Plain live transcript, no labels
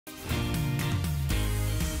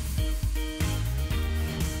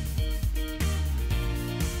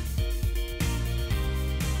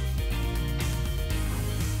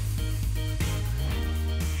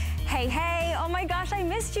Hey, oh my gosh, I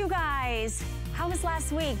missed you guys. How was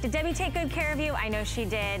last week? Did Debbie take good care of you? I know she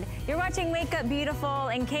did. You're watching Wake Up Beautiful.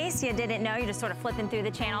 In case you didn't know, you're just sort of flipping through the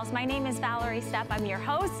channels. My name is Valerie Stepp. I'm your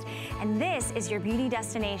host, and this is your beauty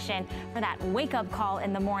destination for that wake-up call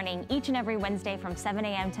in the morning, each and every Wednesday from 7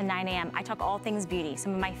 a.m. to 9 a.m. I talk all things beauty,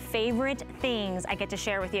 some of my favorite things I get to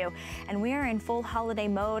share with you. And we are in full holiday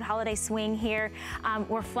mode, holiday swing here.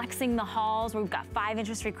 We're flexing the hauls. We've got 5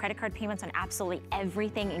 interest-free credit card payments on absolutely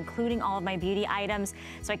everything, including all of my beauty items.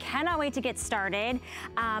 So I cannot wait to get started.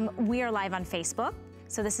 We are live on Facebook,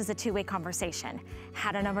 so this is a two-way conversation.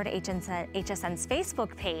 Head on over to HSN's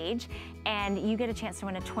Facebook page, and you get a chance to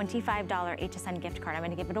win a $25 HSN gift card. I'm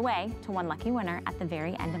gonna give it away to one lucky winner at the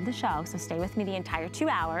very end of the show, so stay with me the entire 2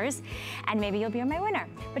 hours, and maybe you'll be my winner.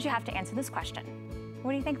 But you have to answer this question.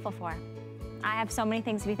 What are you thankful for? I have so many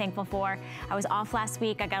things to be thankful for. I was off last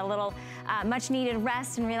week. I got a little much needed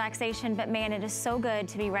rest and relaxation, but man, it is so good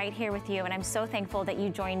to be right here with you. And I'm so thankful that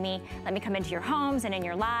you joined me. Let me come into your homes and in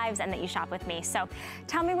your lives and that you shop with me. So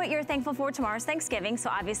tell me what you're thankful for. Tomorrow's Thanksgiving.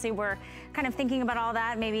 So obviously we're kind of thinking about all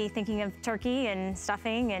that, maybe thinking of turkey and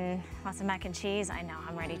stuffing and lots of mac and cheese. I know,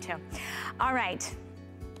 I'm ready to. All right.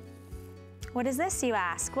 What is this, you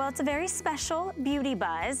ask? Well, it's a very special beauty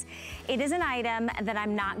buzz. It is an item that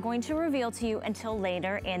I'm not going to reveal to you until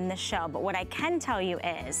later in the show, but what I can tell you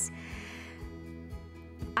is,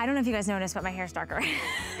 I don't know if you guys noticed, but my hair's darker.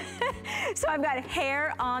 So I've got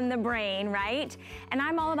hair on the brain, right? And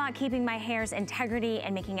I'm all about keeping my hair's integrity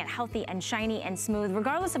and making it healthy and shiny and smooth,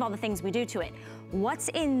 regardless of all the things we do to it. What's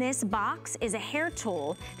in this box is a hair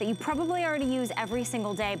tool that you probably already use every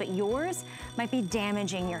single day, but yours might be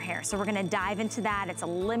damaging your hair. So we're gonna dive into that. It's a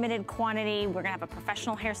limited quantity. We're gonna have a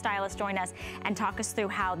professional hairstylist join us and talk us through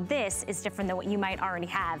how this is different than what you might already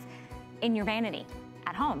have in your vanity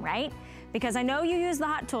at home, right? Because I know you use the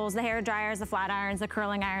hot tools, the hair dryers, the flat irons, the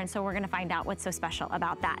curling irons, so we're gonna find out what's so special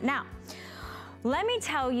about that. Now, let me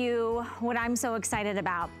tell you what I'm so excited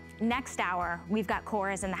about. Next hour, we've got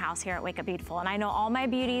Cora's in the house here at Wake Up Beautiful, and I know all my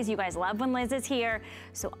beauties, you guys love when Liz is here,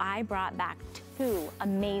 so I brought back 2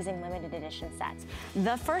 amazing limited edition sets.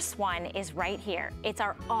 The first one is right here. It's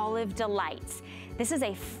our Olive Delights. This is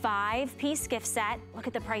a 5-piece gift set. Look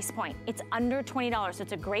at the price point. It's under $20, so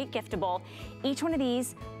it's a great giftable. Each one of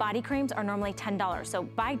these body creams are normally $10. So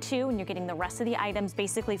buy 2 and you're getting the rest of the items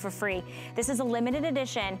basically for free. This is a limited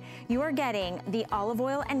edition. You are getting the olive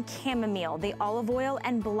oil and chamomile, the olive oil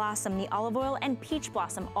and blossom, the olive oil and peach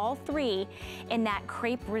blossom, all 3 in that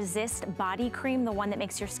crepe resist body cream, the one that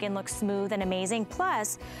makes your skin look smooth and amazing,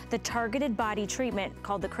 plus the targeted body treatment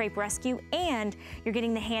called the Crepe Rescue, and you're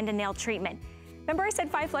getting the hand and nail treatment. Remember I said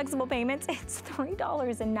 5 flexible payments? It's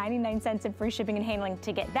 $3.99 in free shipping and handling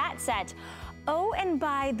to get that set. Oh, and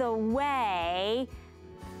by the way,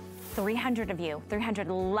 300 of you, 300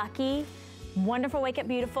 lucky, wonderful Wake Up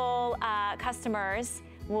Beautiful customers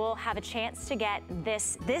will have a chance to get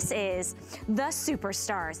this. This is the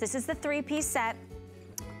Superstars. This is the 3-piece set.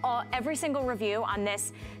 Every single review on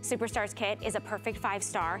this Superstars kit is a perfect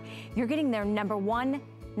 5-star. You're getting their number one.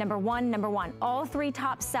 All 3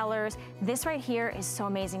 top sellers. This right here is so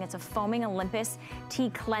amazing. It's a foaming Olympus tea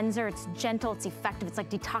cleanser. It's gentle, it's effective. It's like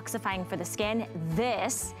detoxifying for the skin.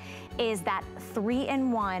 This is that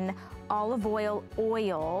 3-in-1 olive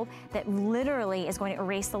oil that literally is going to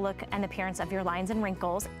erase the look and appearance of your lines and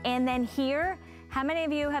wrinkles. And then here, how many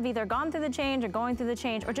of you have either gone through the change or going through the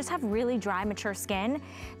change or just have really dry, mature skin?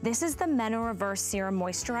 This is the Meno Reverse Serum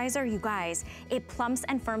Moisturizer. You guys, it plumps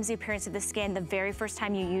and firms the appearance of the skin the very first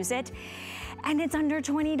time you use it. And it's under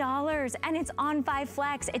 $20 and it's on 5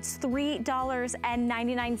 Flex. It's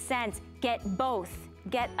 $3.99. Get both.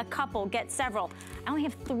 Get a couple, get several. I only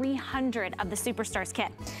have 300 of the Superstars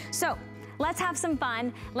kit. So let's have some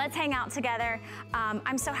fun. Let's hang out together.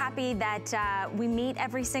 I'm so happy that we meet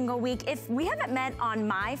every single week. If we haven't met on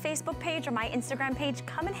my Facebook page or my Instagram page,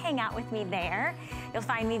 come and hang out with me there. You'll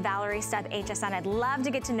find me, Valerie Stepp, HSN. I'd love to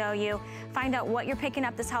get to know you, find out what you're picking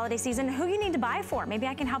up this holiday season, who you need to buy for. Maybe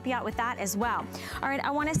I can help you out with that as well. All right, I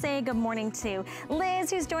want to say good morning to Liz,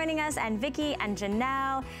 who's joining us, and Vicky, and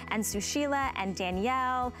Janelle, and Sushila, and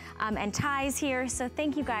Danielle, and Ty's here. So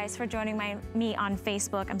thank you guys for joining me on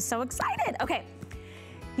Facebook. I'm so excited. Okay.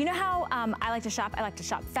 You know how I like to shop? I like to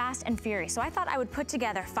shop fast and furious. So I thought I would put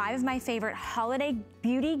together 5 of my favorite holiday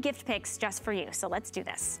beauty gift picks just for you. So let's do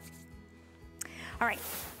this. All right.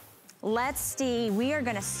 Let's see, we are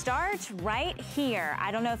gonna start right here. I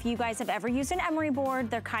don't know if you guys have ever used an emery board.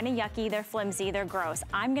 They're kind of yucky, they're flimsy, they're gross.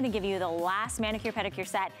 I'm gonna give you the last manicure pedicure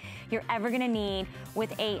set you're ever gonna need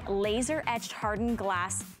with a laser etched hardened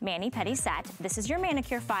glass mani-pedi set. This is your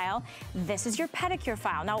manicure file. This is your pedicure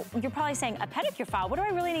file. Now, you're probably saying, a pedicure file, what do I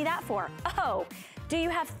really need that for? Oh, do you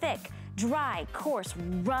have thick, dry, coarse,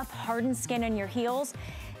 rough, hardened skin on your heels?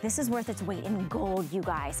 This is worth its weight in gold, you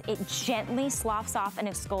guys. It gently sloughs off and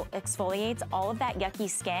exfoliates all of that yucky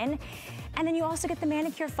skin. And then you also get the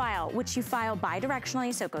manicure file, which you file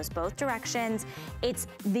bi-directionally, so it goes both directions. It's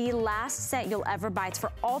the last set you'll ever buy. It's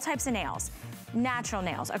for all types of nails. Natural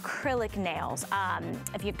nails, acrylic nails,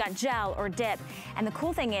 if you've got gel or dip. And the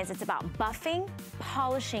cool thing is it's about buffing,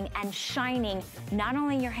 polishing, and shining not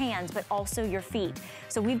only your hands, but also your feet.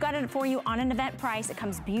 So we've got it for you on an event price. It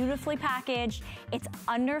comes beautifully packaged. It's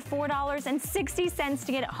under $4.60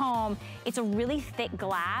 to get it home. It's a really thick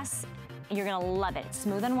glass. You're gonna love it. It's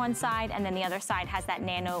smooth on one side, and then the other side has that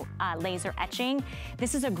nano laser etching.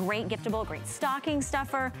 This is a great giftable, great stocking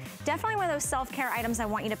stuffer. Definitely one of those self-care items I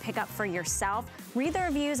want you to pick up for yourself. Read the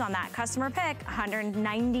reviews on that. Customer pick,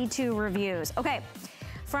 192 reviews. Okay.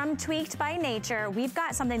 From Tweaked by Nature, we've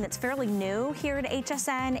got something that's fairly new here at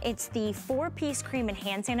HSN. It's the 4-piece cream and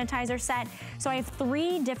hand sanitizer set. So I have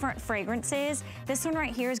 3 different fragrances. This one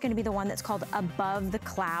right here is gonna be the one that's called Above the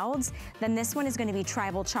Clouds. Then this one is gonna be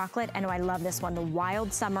Tribal Chocolate, and oh, I love this one, the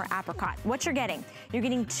Wild Summer Apricot. What you're getting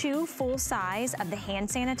 2 full size of the hand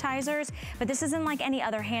sanitizers, but this isn't like any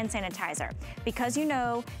other hand sanitizer. Because you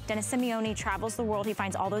know, Dennis Simeone travels the world, he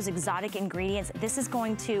finds all those exotic ingredients. This is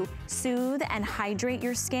going to soothe and hydrate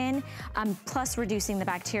your skin, plus reducing the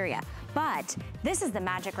bacteria. But this is the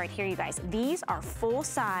magic right here, you guys. These are full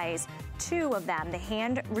size, 2 of them, the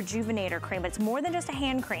hand rejuvenator cream, but it's more than just a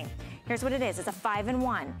hand cream. Here's what it is, it's a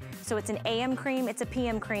 5-in-1. So it's an AM cream, it's a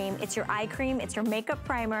PM cream, it's your eye cream, it's your makeup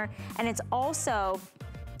primer, and it's also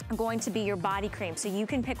going to be your body cream. So you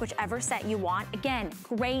can pick whichever set you want. Again,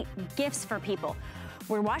 great gifts for people.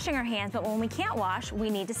 We're washing our hands, but when we can't wash,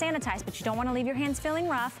 we need to sanitize, but you don't wanna leave your hands feeling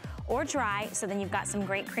rough or dry, so then you've got some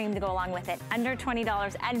great cream to go along with it. Under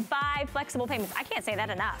 $20 and 5 flexible payments. I can't say that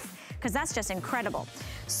enough, because that's just incredible.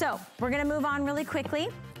 So we're gonna move on really quickly.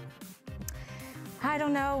 I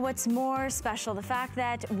don't know what's more special, the fact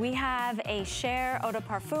that we have a share eau de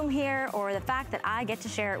parfum here, or the fact that I get to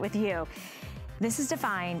share it with you. This is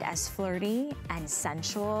defined as flirty and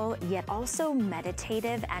sensual, yet also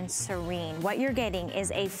meditative and serene. What you're getting is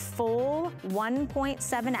a full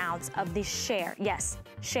 1.7 ounce of the Cher. Yes,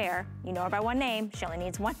 Cher, you know her by one name. She only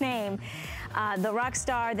needs one name. The rock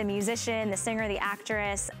star, the musician, the singer, the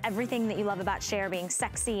actress, everything that you love about Cher being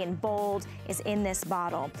sexy and bold is in this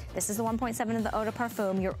bottle. This is the 1.7 of the eau de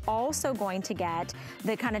parfum. You're also going to get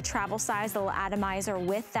the kind of travel size, the little atomizer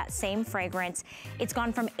with that same fragrance. It's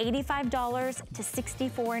gone from $85 to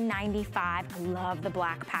 $64.95. I love the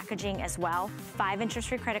black packaging as well. 5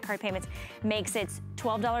 interest-free credit card payments makes it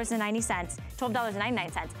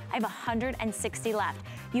 $12.99. I have 160 left.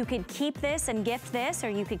 You could keep this and gift this, or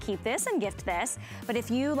you could keep this and gift this. But if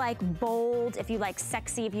you like bold, if you like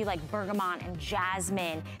sexy, if you like bergamot and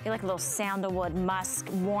jasmine, if you like a little sandalwood, musk,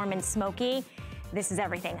 warm and smoky, this is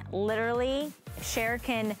everything. Literally, if Cher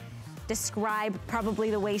can describe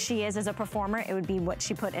probably the way she is as a performer, it would be what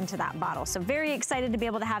she put into that bottle. So very excited to be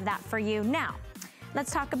able to have that for you. Now,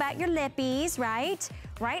 let's talk about your lippies, right?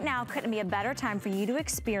 Right now couldn't be a better time for you to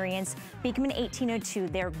experience Beekman 1802,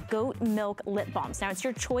 their goat milk lip balms. Now it's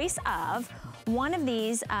your choice of, one of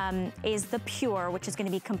these is the Pure, which is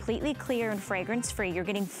gonna be completely clear and fragrance free. You're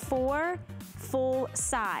getting 4 full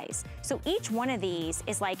size. So each one of these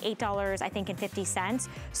is like $8, I think, and 50 cents.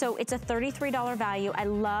 So it's a $33 value. I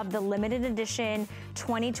love the limited edition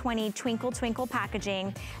 2020 Twinkle Twinkle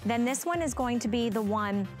packaging. Then this one is going to be the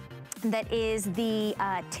one that is the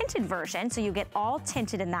tinted version, so you get all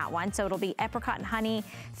tinted in that one. So it'll be apricot and honey,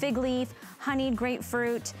 fig leaf, honeyed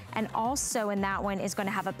grapefruit, and also in that one is gonna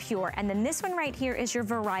have a Pure. And then this one right here is your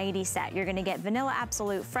variety set. You're gonna get Vanilla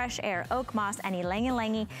Absolute, Fresh Air, Oak Moss, and Ylang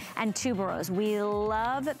Ylang, and Tuberose. We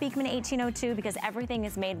love Beekman 1802 because everything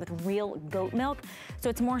is made with real goat milk, so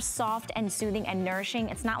it's more soft and soothing and nourishing.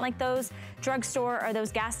 It's not like those drugstore or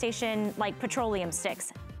those gas station like petroleum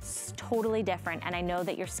sticks. It's totally different, and I know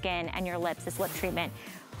that your skin and your lips, this lip treatment,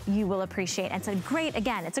 you will appreciate. And it's a great,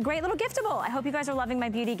 again, it's a great little giftable. I hope you guys are loving my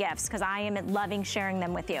beauty gifts because I am loving sharing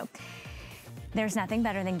them with you. There's nothing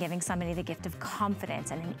better than giving somebody the gift of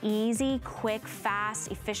confidence, and an easy, quick, fast,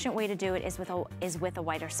 efficient way to do it is with a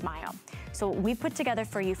whiter smile. So what we put together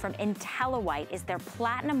for you from IntelliWhite is their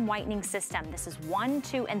Platinum Whitening System. This is 1,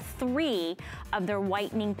 2, and 3 of their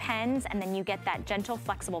whitening pens, and then you get that gentle,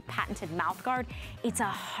 flexible, patented mouth guard. It's a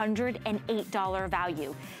 $108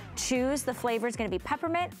 value. Choose the flavor. Is going to be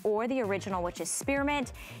peppermint or the original, which is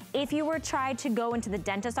spearmint. If you were tried to go into the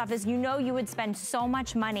dentist office, you know you would spend so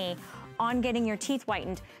much money on getting your teeth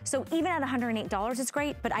whitened. So even at $108, it's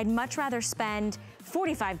great, but I'd much rather spend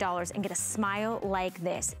 $45 and get a smile like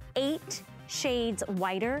this. 8 shades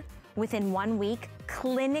whiter within 1 week,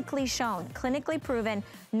 clinically shown, clinically proven,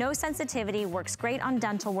 no sensitivity, works great on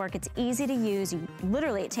dental work, it's easy to use,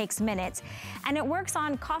 literally it takes minutes, and it works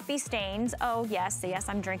on coffee stains. Oh yes,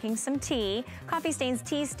 I'm drinking some tea. Coffee stains,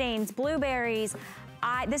 tea stains, blueberries.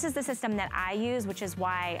 This is the system that I use, which is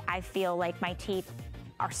why I feel like my teeth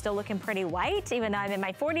are still looking pretty white, even though I'm in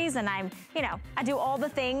my 40s and I'm, you know, I do all the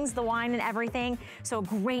things, the wine and everything. So a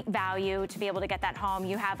great value to be able to get that home.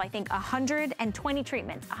 You have, I think, 120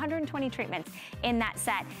 treatments in that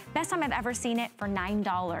set. Best time I've ever seen it for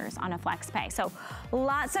 $9 on a flex pay. So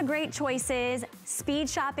lots of great choices. Speed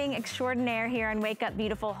shopping extraordinaire here on Wake Up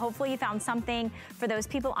Beautiful. Hopefully you found something for those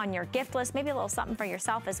people on your gift list, maybe a little something for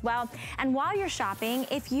yourself as well. And while you're shopping,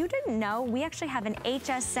 if you didn't know, we actually have an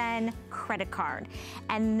HSN credit card.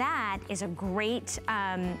 And that is a great,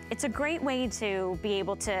 it's a great way to be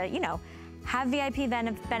able to, you know, have VIP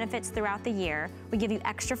benefits throughout the year. We give you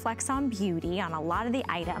extra flex on beauty on a lot of the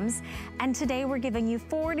items. And today we're giving you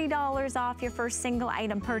 $40 off your first single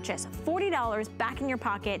item purchase. $40 back in your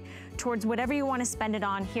pocket towards whatever you want to spend it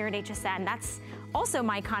on here at HSN. That's also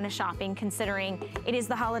my kind of shopping, considering it is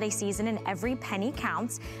the holiday season and every penny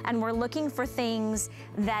counts. And we're looking for things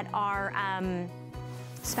that are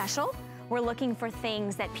special. We're looking for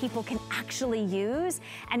things that people can actually use.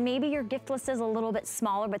 And maybe your gift list is a little bit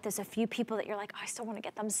smaller, but there's a few people that you're like, oh, I still want to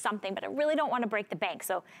get them something, but I really don't want to break the bank.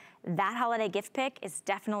 So that holiday gift pick is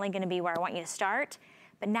definitely going to be where I want you to start.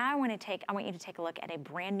 But now I want you to take a look at a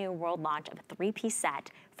brand new world launch of a 3-piece set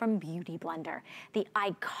from Beauty Blender. The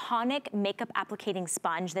iconic makeup applicating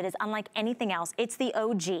sponge that is unlike anything else. It's the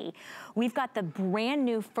OG. We've got the brand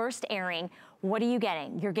new first airing. What are you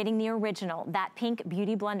getting? You're getting the original, that pink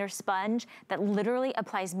Beauty Blender sponge that literally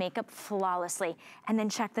applies makeup flawlessly. And then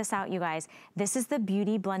check this out, you guys. This is the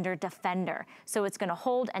Beauty Blender Defender. So it's gonna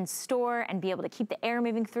hold and store and be able to keep the air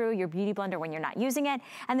moving through your Beauty Blender when you're not using it.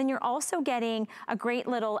 And then you're also getting a great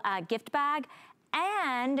little gift bag,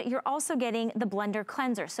 and you're also getting the blender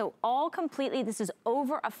cleanser. So all completely, this is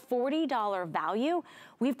over a $40 value.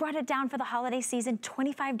 We've brought it down for the holiday season,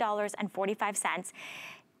 $25.45.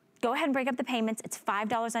 Go ahead and break up the payments. It's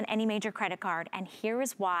 $5 on any major credit card. And here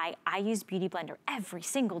is why I use Beauty Blender every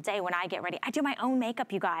single day when I get ready. I do my own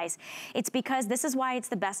makeup, you guys. It's because this is why it's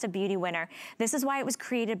the Best of Beauty winner. This is why it was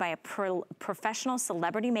created by a professional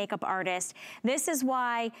celebrity makeup artist. This is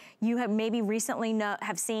why you have maybe recently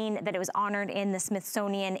have seen that it was honored in the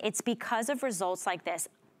Smithsonian. It's because of results like this.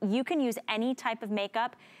 You can use any type of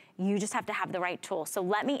makeup. You just have to have the right tool. So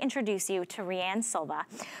let me introduce you to Rianne Silva,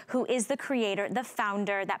 who is the creator, the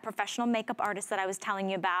founder, that professional makeup artist that I was telling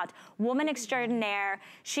you about, woman extraordinaire.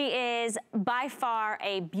 She is by far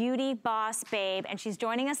a beauty boss babe, and she's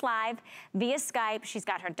joining us live via Skype. She's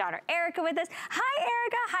got her daughter Erica with us. Hi,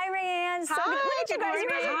 Erica. Hi, Rianne. So good. Look at you guys. You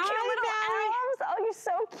guys are cute little elves. Oh, you're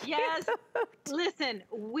so cute. Yes. Listen,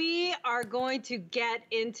 we are going to get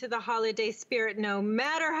into the holiday spirit no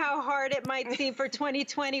matter how hard it might seem for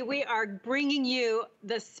 2020. We are bringing you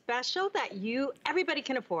the special that everybody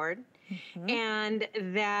can afford, and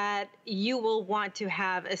that you will want to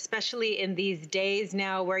have, especially in these days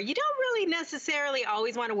now where you don't really necessarily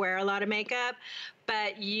always want to wear a lot of makeup,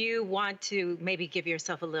 but you want to maybe give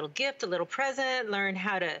yourself a little gift, a little present, learn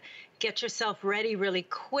how to get yourself ready really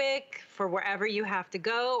quick for wherever you have to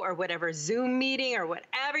go, or whatever Zoom meeting or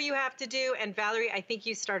whatever you have to do. And Valerie, I think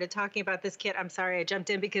you started talking about this kit. I'm sorry I jumped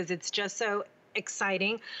in because it's just so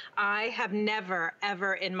exciting. I have never,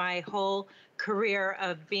 ever in my whole career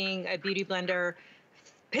of being a Beauty Blender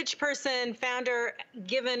pitch person, founder,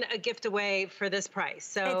 given a gift away for this price.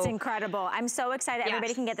 So it's incredible. I'm so excited. Yes.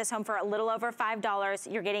 Everybody can get this home for a little over $5.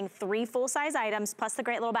 You're getting 3 full-size items plus the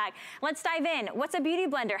great little bag. Let's dive in. What's a Beauty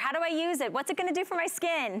Blender? How do I use it? What's it gonna do for my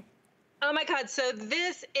skin? Oh my God, so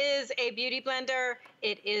this is a beauty blender.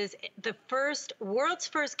 It is the world's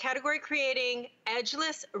first category creating,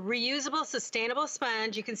 edgeless, reusable, sustainable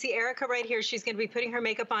sponge. You can see Erica right here. She's gonna be putting her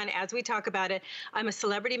makeup on as we talk about it. I'm a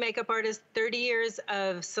celebrity makeup artist, 30 years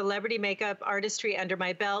of celebrity makeup artistry under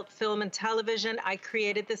my belt, film and television. I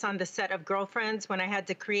created this on the set of Girlfriends when I had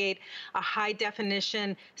to create a high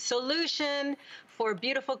definition solution for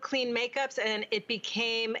beautiful, clean makeups, and it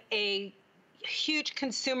became a huge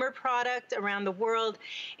consumer product around the world,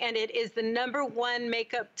 and it is the #1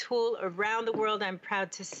 makeup tool around the world, I'm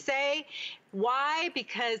proud to say. Why?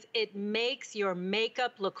 Because it makes your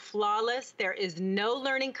makeup look flawless. There is no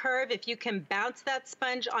learning curve. If you can bounce that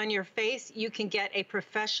sponge on your face, you can get a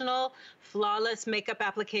professional, flawless makeup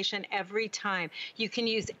application every time. You can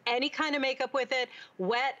use any kind of makeup with it,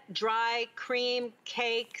 wet, dry, cream,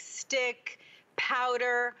 cake, stick,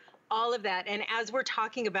 powder, all of that. And as we're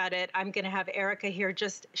talking about it, I'm going to have Erica here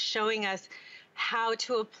just showing us how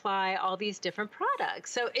to apply all these different products.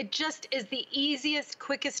 So it just is the easiest,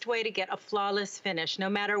 quickest way to get a flawless finish, no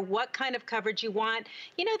matter what kind of coverage you want.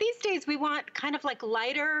 You know, these days we want kind of like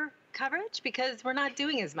lighter coverage because we're not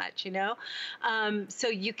doing as much, you know? So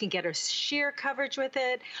you can get a sheer coverage with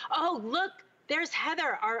it. Oh, look, there's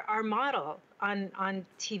Heather, our model on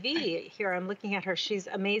TV here. I'm looking at her. She's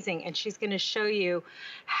amazing. And she's going to show you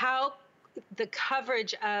how the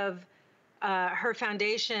coverage of her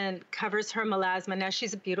foundation covers her melasma. Now,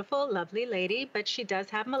 she's a beautiful, lovely lady, but she does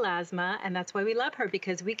have melasma. And that's why we love her,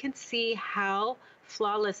 because we can see how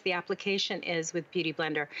flawless the application is with Beauty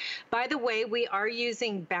Blender. By the way, we are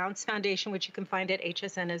using Bounce Foundation, which you can find at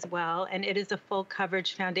HSN as well, and it is a full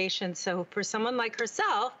coverage foundation. So for someone like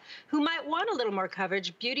herself who might want a little more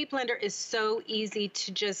coverage, Beauty Blender is so easy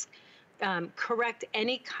to just correct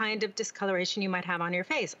any kind of discoloration you might have on your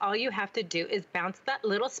face. All you have to do is bounce that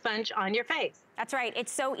little sponge on your face. That's right.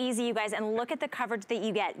 It's so easy, you guys, and look at the coverage that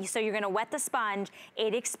you get. So you're gonna wet the sponge,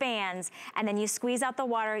 it expands, and then you squeeze out the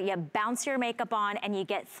water, you bounce your makeup on, and you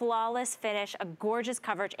get flawless finish, a gorgeous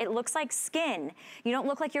coverage. It looks like skin. You don't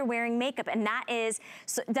look like you're wearing makeup, and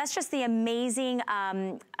that's just the amazing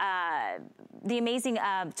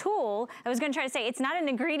tool. I was gonna try to say, it's not an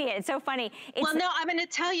ingredient. It's so funny. Well, no, I'm gonna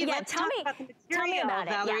tell you, let's talk about the material, tell me about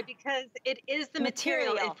Valerie, it, because it is the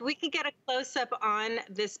material. If we can get a close-up on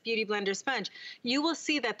this Beauty Blender sponge, you will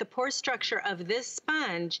see that the pore structure of this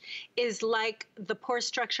sponge is like the pore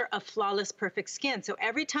structure of flawless, perfect skin. So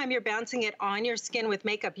every time you're bouncing it on your skin with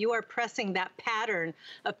makeup, you are pressing that pattern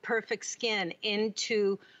of perfect skin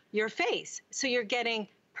into your face. So you're getting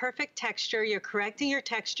perfect texture, you're correcting your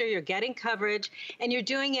texture, you're getting coverage, and you're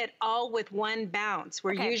doing it all with one bounce.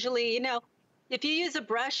 Where usually, you know, if you use a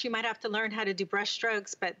brush, you might have to learn how to do brush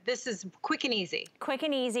strokes, but this is quick and easy. Quick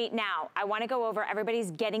and easy. Now, I want to go over, everybody's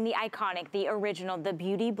getting the iconic, the original, the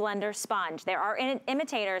Beauty Blender sponge. There are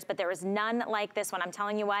imitators, but there is none like this one. I'm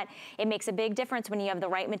telling you what, it makes a big difference when you have the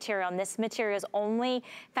right material, and this material is only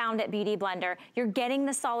found at Beauty Blender. You're getting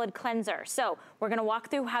the solid cleanser. So we're going to walk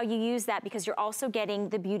through how you use that, because you're also getting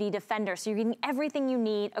the Beauty Defender. So you're getting everything you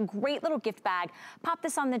need, a great little gift bag. Pop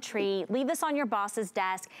this on the tree, leave this on your boss's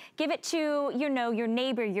desk, give it to your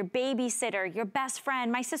neighbor, your babysitter, your best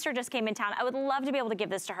friend. My sister just came in town. I would love to be able to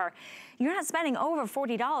give this to her. You're not spending over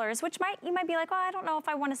 $40, which you might be like, oh, I don't know if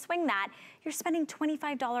I want to swing that. You're spending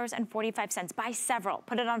 $25.45. Buy several.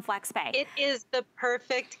 Put it on FlexPay. It is the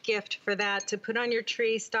perfect gift for that, to put on your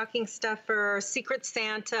tree, stocking stuffer, Secret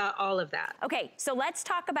Santa, all of that. Okay, so let's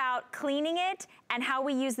talk about cleaning it and how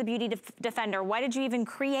we use the Beauty Defender. Why did you even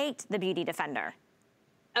create the Beauty Defender?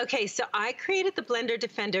 Okay, so I created the Blender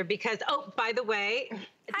Defender because, oh, by the way,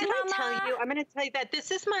 Hi, did Mama. I tell you? I'm going to tell you that this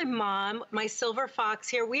is my mom, my silver fox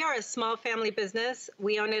here. We are a small family business.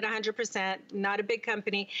 We own it 100%, not a big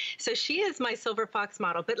company. So she is my silver fox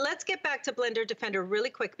model. But let's get back to Blender Defender really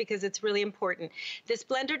quick, because it's really important. This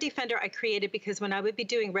Blender Defender I created because when I would be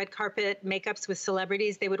doing red carpet makeups with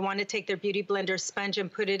celebrities, they would want to take their Beauty Blender sponge and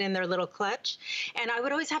put it in their little clutch. And I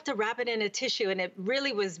would always have to wrap it in a tissue, and it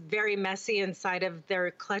really was very messy inside of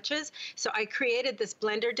their clutches. So I created this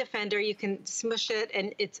Blender Defender. You can smush it,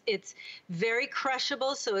 and it's very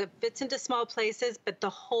crushable, so it fits into small places, but the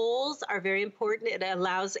holes are very important. It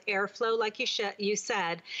allows airflow, like you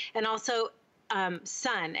said, and also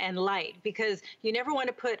sun and light, because you never want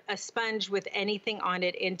to put a sponge with anything on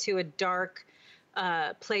it into a dark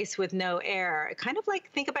place with no air. Kind of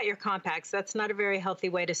like, think about your compacts. That's not a very healthy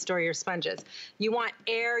way to store your sponges. You want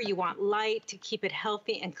air, you want light to keep it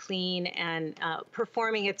healthy and clean and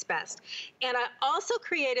performing its best. And I also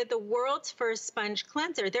created the world's first sponge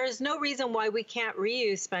cleanser. There is no reason why we can't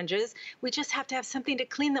reuse sponges. We just have to have something to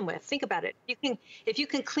clean them with. Think about it. If you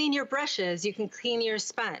can clean your brushes, you can clean your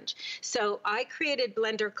sponge. So I created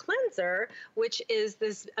Blender Cleanser, which is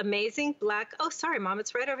this amazing black, oh, sorry, Mom,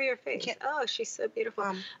 it's right over your face. Oh, she's so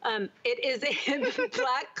beautiful. It is a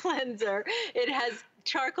black cleanser. It has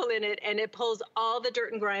charcoal in it, and it pulls all the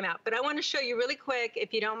dirt and grime out. But I want to show you really quick,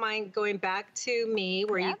 if you don't mind going back to me,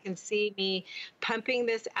 where you can see me pumping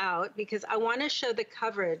this out, because I want to show the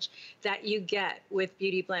coverage that you get with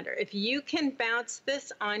Beauty Blender. If you can bounce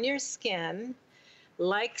this on your skin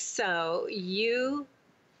like so, you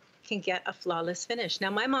can get a flawless finish. Now,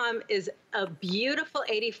 my mom is a beautiful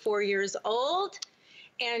 84 years old,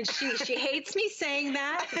 and she hates me saying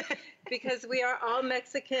that because we are all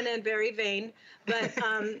Mexican and very vain, but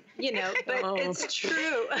you know, but it's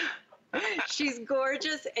true. She's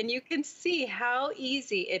gorgeous, and you can see how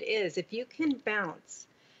easy it is if you can bounce.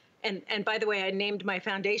 And by the way, I named my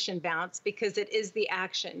foundation Bounce because it is the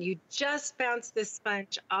action. You just bounce this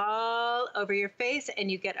sponge all over your face,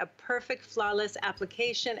 and you get a perfect, flawless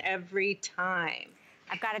application every time.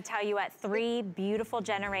 I've got to tell you, at 3 beautiful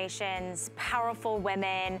generations, powerful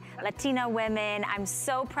women, Latina women, I'm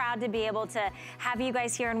so proud to be able to have you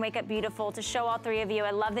guys here and Wake Up Beautiful, to show all 3 of you.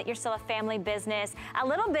 I love that you're still a family business, a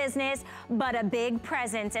little business, but a big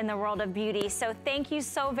presence in the world of beauty. So thank you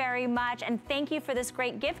so very much, and thank you for this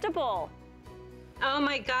great giftable. Oh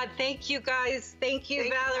my God, thank you guys. Thank you,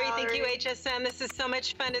 Valerie. Thank you, HSN. This is so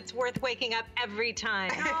much fun. It's worth waking up every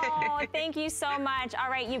time. Oh, thank you so much.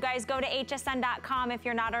 All right, you guys, go to hsn.com if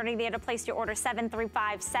you're not already there to place your order.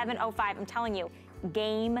 735-705. I'm telling you,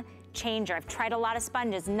 game changer. I've tried a lot of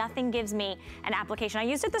sponges. Nothing gives me an application. I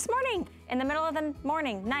used it this morning, in the middle of the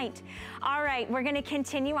morning, night. All right, we're gonna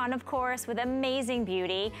continue on, of course, with amazing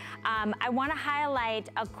beauty. I wanna highlight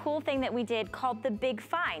a cool thing that we did called the Big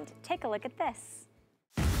Find. Take a look at this.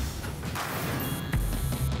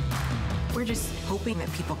 We're just hoping that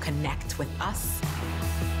people connect with us.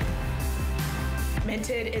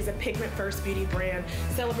 Mented is a pigment-first beauty brand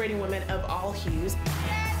celebrating women of all hues.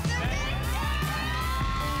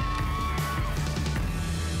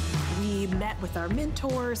 We met with our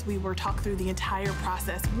mentors. We were talked through the entire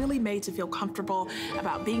process, really made to feel comfortable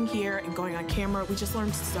about being here and going on camera. We just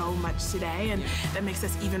learned so much today, and that makes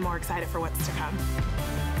us even more excited for what's to come.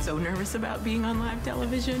 So nervous about being on live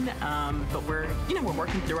television, but we're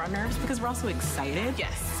working through our nerves because we're also excited.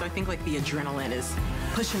 Yes. So I think like the adrenaline is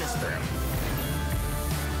pushing us through.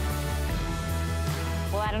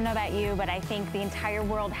 Well, I don't know about you, but I think the entire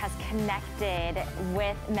world has connected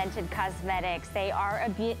with Mented Cosmetics. They are a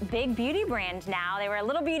big beauty brand now. They were a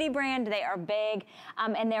little beauty brand, they are big,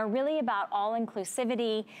 and they're really about all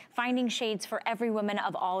inclusivity, finding shades for every woman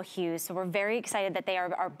of all hues. So we're very excited that they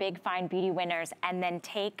are our big fine beauty winners. And then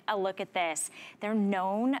take a look at this. They're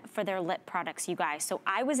known for their lip products, you guys. So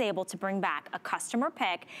I was able to bring back a customer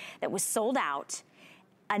pick that was sold out,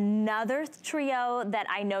 another trio that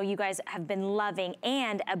I know you guys have been loving,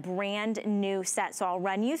 and a brand new set. So I'll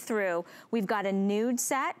run you through. We've got a nude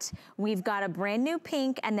set, we've got a brand new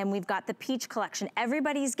pink, and then we've got the peach collection.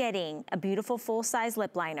 Everybody's getting a beautiful full-size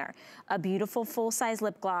lip liner, a beautiful full-size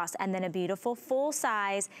lip gloss, and then a beautiful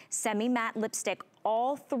full-size semi-matte lipstick.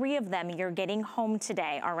 All 3 of them you're getting home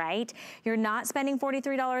today, all right? You're not spending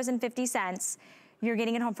 $43.50. You're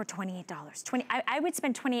getting it home for $28. I would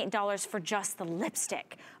spend $28 for just the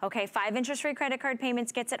lipstick, okay? 5 interest-free credit card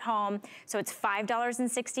payments gets it home, so it's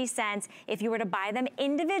 $5.60. If you were to buy them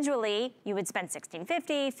individually, you would spend $16.50,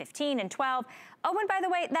 $15, and $12. Oh, and by the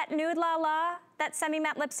way, that Nude La La, that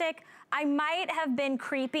semi-matte lipstick, I might have been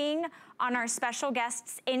creeping on our special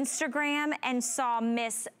guest's Instagram and saw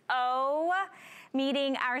Miss O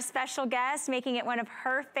meeting our special guest, making it one of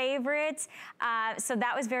her favorites. So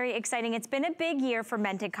that was very exciting. It's been a big year for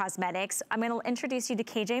Mented Cosmetics. I'm gonna introduce you to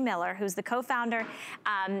KJ Miller, who's the co-founder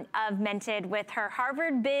of Mented with her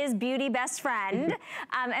Harvard Biz Beauty best friend,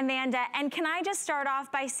 Amanda. And can I just start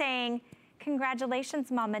off by saying,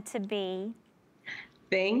 congratulations, Mama-to-be.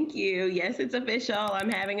 Thank you. Yes, it's official. I'm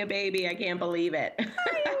having a baby. I can't believe it.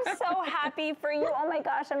 I'm so happy for you. Oh my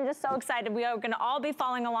gosh, I'm just so excited. We are gonna all be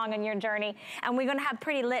following along on your journey, and we're gonna have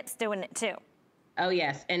pretty lips doing it too. Oh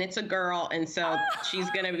yes, and it's a girl, and so she's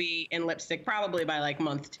gonna be in lipstick probably by like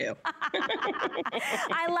month 2.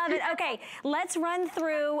 I love it. Okay, let's run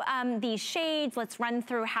through these shades. Let's run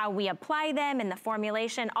through how we apply them and the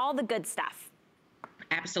formulation, all the good stuff.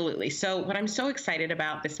 Absolutely. So what I'm so excited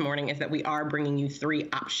about this morning is that we are bringing you 3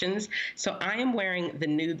 options. So I am wearing the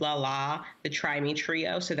Nude La La, the Try Me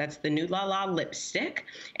Trio. So that's the Nude La La lipstick.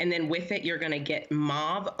 And then with it, you're going to get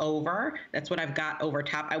mauve over. That's what I've got over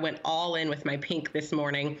top. I went all in with my pink this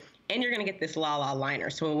morning. And you're going to get this La La liner.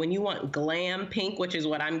 So when you want glam pink, which is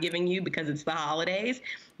what I'm giving you because it's the holidays,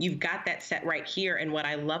 you've got that set right here. And what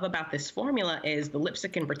I love about this formula is the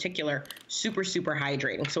lipstick in particular, super, super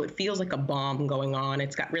hydrating. So it feels like a balm going on.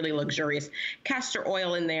 It's got really luxurious castor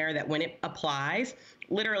oil in there that when it applies,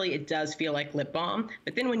 literally it does feel like lip balm.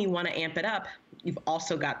 But then when you want to amp it up, you've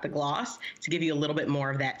also got the gloss to give you a little bit more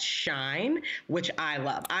of that shine, which I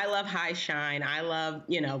love. I love high shine. I love,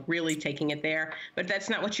 really taking it there. But if that's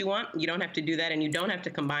not what you want, you don't have to do that. And you don't have to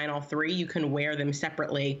combine all 3. You can wear them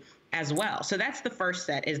separately as well. So that's the first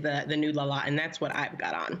set, is the Nude La La, and that's what I've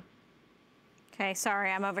got on. Okay, sorry,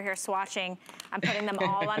 I'm over here swatching. I'm putting them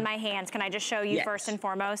all on my hands. Can I just show you first and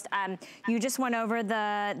foremost? You just went over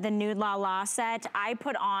the Nude La La set. I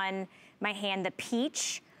put on my hand the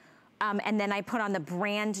peach, and then I put on the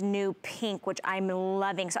brand new pink, which I'm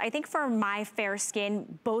loving. So I think for my fair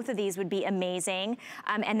skin, both of these would be amazing.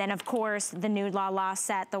 And then of course, the Nude La La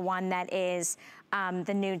set, the one that is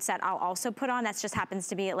the nude set, I'll also put on. That just happens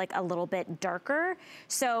to be like a little bit darker.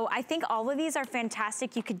 So I think all of these are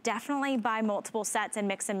fantastic. You could definitely buy multiple sets and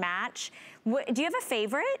mix and match. Do you have a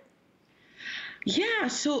favorite? Yeah,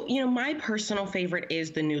 so, my personal favorite is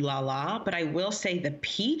the Nude La La, but I will say the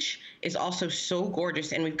peach is also so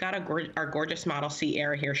gorgeous, and we've got our gorgeous model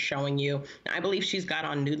Sierra here showing you. I believe she's got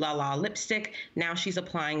on Nude La La lipstick. Now she's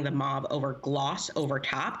applying the mauve over gloss over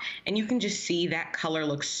top, and you can just see that color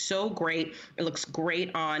looks so great. It looks great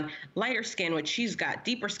on lighter skin, which she's got,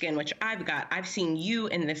 deeper skin, which I've got. I've seen you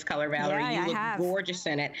in this color, Valerie. Yeah, you look gorgeous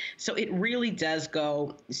in it. So it really does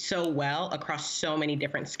go so well across so many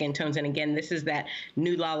different skin tones. And again, this is that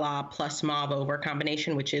Nude La La plus mauve over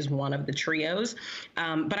combination, which is one of the trios.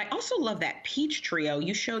 But I also love that peach trio.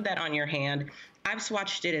 You showed that on your hand. I've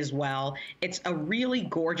swatched it as well. It's a really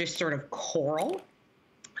gorgeous sort of coral.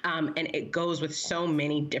 And it goes with so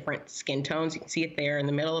many different skin tones. You can see it there in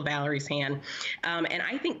the middle of Valerie's hand. And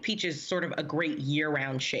I think peach is sort of a great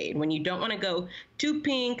year-round shade. When you don't want to go too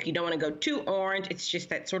pink, you don't want to go too orange, it's just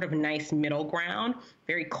that sort of nice middle ground.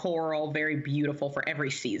 Very coral, very beautiful for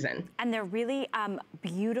every season. And they're really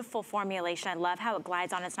beautiful formulation. I love how it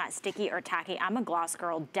glides on. It's not sticky or tacky. I'm a gloss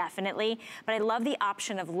girl, definitely. But I love the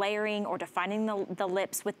option of layering or defining the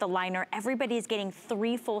lips with the liner. Everybody's getting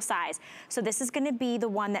 3 full size. So this is going to be the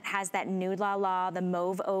one that has that Nude La La, the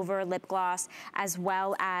mauve over lip gloss, as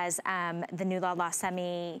well as the Nude La La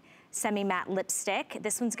semi-matte lipstick.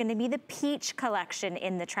 This one's gonna be the peach collection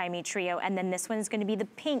in the Try Me Trio, and then this one's gonna be the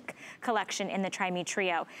pink collection in the Try Me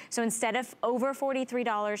Trio. So instead of over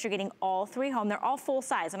 $43, you're getting all 3 home. They're all full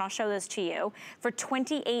size, and I'll show those to you. For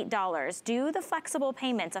 $28, do the flexible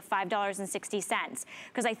payments of $5.60.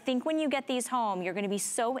 Because I think when you get these home, you're gonna be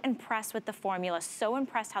so impressed with the formula, so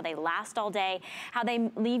impressed how they last all day, how they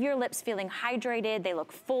leave your lips feeling hydrated, they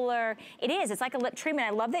look fuller. It's like a lip treatment.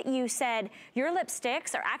 I love that you said your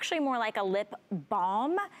lipsticks are actually more like a lip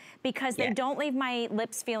balm because they don't leave my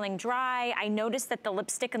lips feeling dry. I noticed that the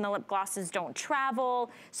lipstick and the lip glosses don't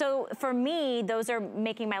travel. So for me, those are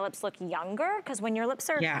making my lips look younger, because when your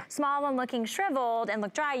lips are small and looking shriveled and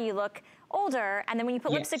look dry, you look older. And then when you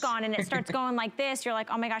put lipstick on and it starts going like this, you're like,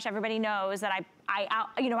 oh my gosh, everybody knows that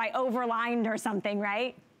I overlined or something,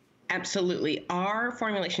 right? Absolutely. Our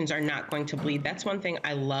formulations are not going to bleed. That's one thing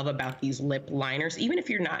I love about these lip liners. Even if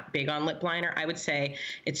you're not big on lip liner, I would say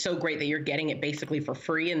it's so great that you're getting it basically for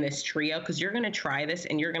free in this trio, because you're going to try this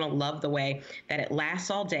and you're going to love the way that it lasts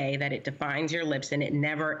all day, that it defines your lips, and it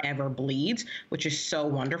never ever bleeds, which is so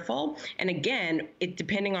wonderful. And again, it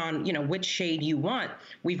depending on, which shade you want,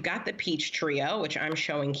 we've got the peach trio, which I'm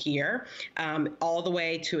showing here, all the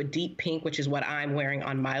way to a deep pink, which is what I'm wearing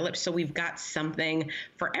on my lips. So we've got something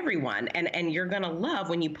for everyone. And you're gonna love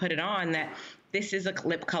when you put it on that this is a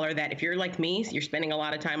lip color that if you're like me, you're spending a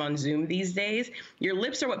lot of time on Zoom these days, your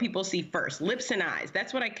lips are what people see first, lips and eyes.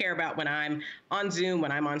 That's what I care about when I'm on Zoom,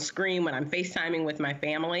 when I'm on screen, when I'm FaceTiming with my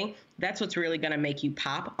family. That's what's really gonna make you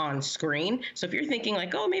pop on screen. So if you're thinking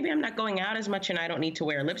like, oh, maybe I'm not going out as much and I don't need to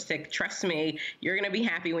wear lipstick, trust me, you're gonna be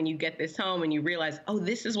happy when you get this home and you realize, oh,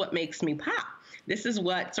 this is what makes me pop. this is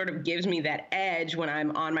what sort of gives me that edge when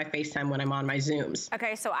I'm on my FaceTime, when I'm on my Zooms.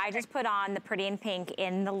 Okay, so I just put on the Pretty in Pink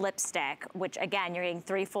in the lipstick, which again, you're getting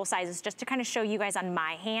 3 full sizes just to kind of show you guys on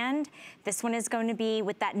my hand. This one is going to be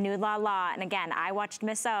with that Nude La La. And again, I watched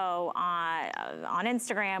Miss O on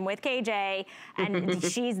Instagram with KJ, and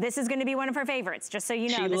this is going to be one of her favorites, just so you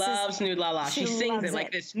know. She loves Nude La La. She sings it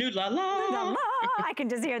like this, Nude La La. Nude La La. I can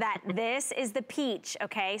just hear that. This is the peach,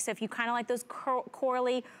 okay? So if you kind of like those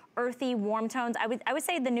corally, earthy, warm tones, I would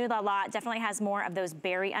say the Nude La La definitely has more of those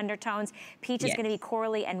berry undertones. Peach is going to be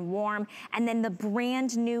corally and warm. And then the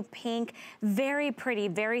brand new pink, very pretty,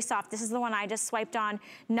 very soft. This is the one I just swiped on.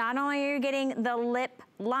 Not only are you getting the lip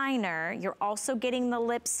liner, you're also getting the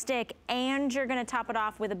lipstick, and you're gonna top it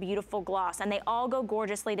off with a beautiful gloss. And they all go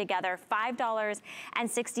gorgeously together.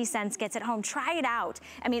 $5.60 gets it home. Try it out.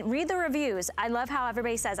 I mean, read the reviews. I love how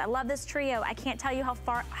everybody says, I love this trio. I can't tell you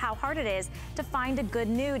how hard it is to find a good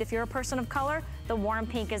nude. If you're a person of color, the warm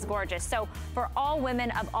pink is gorgeous. So for all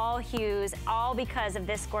women of all hues, all because of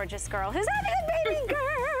this gorgeous girl who's a baby girl.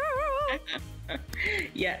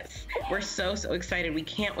 Yes, we're so excited. We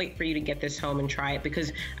can't wait for you to get this home and try it,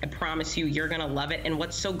 because I promise you, you're gonna love it. And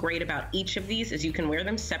what's so great about each of these is you can wear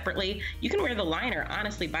them separately. You can wear the liner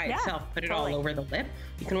honestly by itself, put it all over the lip.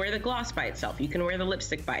 You can wear the gloss by itself. You can wear the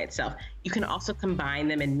lipstick by itself. You can also combine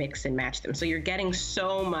them and mix and match them. So you're getting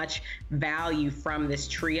so much value from this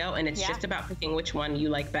trio, and it's just about picking which one you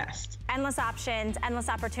like best. Endless options, endless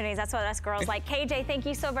opportunities. That's what us girls like. KJ, thank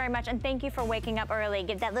you so very much, and thank you for waking up early.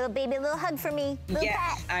 Give that little baby a little hug for me.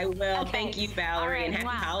 Yes, I will. Okay. Thank you, Valerie, and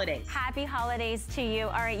happy holidays. Happy holidays to you.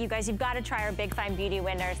 All right, you guys, you've got to try our Big Fine Beauty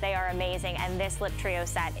winners. They are amazing, and this lip trio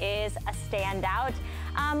set is a standout.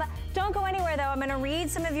 Don't go anywhere, though. I'm going to read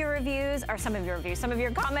some of your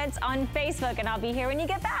comments on Facebook, and I'll be here when you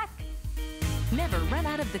get back. Never run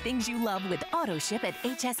out of the things you love with Auto Ship at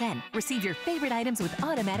HSN. Receive your favorite items with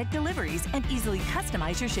automatic deliveries and easily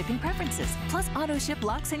customize your shipping preferences. Plus, Auto Ship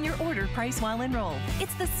locks in your order price while enrolled.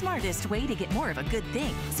 It's the smartest way to get more of a good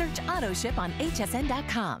thing. Search Auto Ship on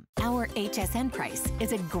hsn.com. Our HSN price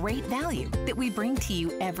is a great value that we bring to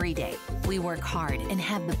you every day. We work hard and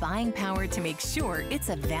have the buying power to make sure it's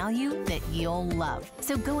a value that you'll love.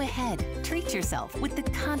 So go ahead, treat yourself with the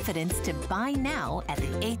confidence to buy now at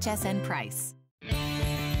the HSN price.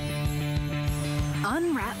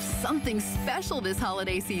 Unwrap something special this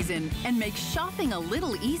holiday season and make shopping a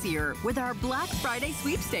little easier with our Black Friday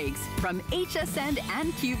sweepstakes from HSN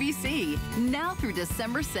and QVC. Now through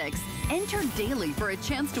December 6th, enter daily for a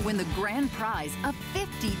chance to win the grand prize of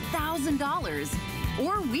 $50,000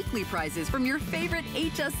 or weekly prizes from your favorite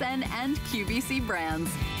HSN and QVC brands.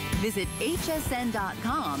 Visit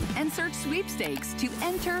hsn.com and search sweepstakes to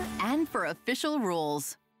enter and for official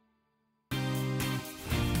rules.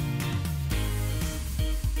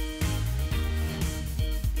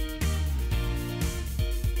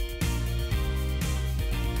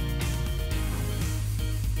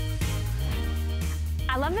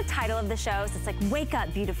 I love the title of the show. So it's like, Wake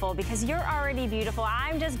Up Beautiful, because you're already beautiful.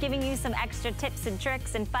 I'm just giving you some extra tips and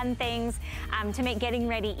tricks and fun things to make getting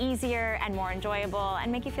ready easier and more enjoyable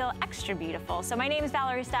and make you feel extra beautiful. So my name is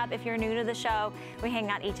Valerie Stepp. If you're new to the show, we hang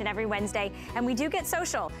out each and every Wednesday, and we do get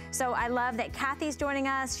social. So I love that Kathy's joining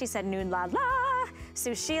us. She said, Nude La La.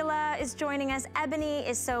 Sushila is joining us. Ebony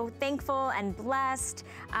is so thankful and blessed.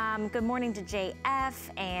 Good morning to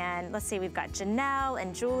JF. And let's see, we've got Janelle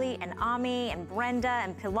and Julie and Ami and Brenda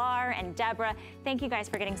and Pilar and Deborah. Thank you guys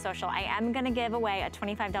for getting social. I am gonna give away a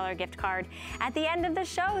 $25 gift card at the end of the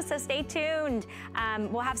show, so stay tuned.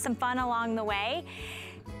 We'll have some fun along the way.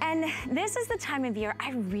 And this is the time of year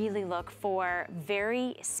I really look for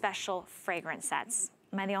very special fragrance sets.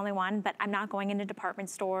 Am I the only one? But I'm not going into department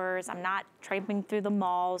stores. I'm not traipsing through the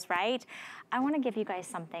malls, right? I want to give you guys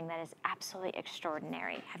something that is absolutely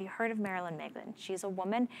extraordinary. Have you heard of Marilyn Meglin? She's a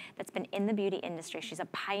woman that's been in the beauty industry. She's a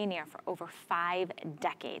pioneer for over 5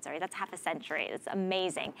 decades. All right, that's half a century. It's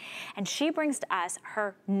amazing. And she brings to us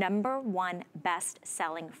her #1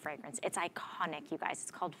 best-selling fragrance. It's iconic, you guys.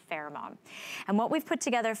 It's called Pheromone. And what we've put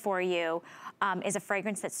together for you is a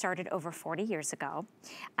fragrance that started over 40 years ago.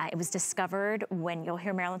 It was discovered when you'll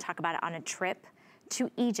hear Marilyn talk about it on a trip to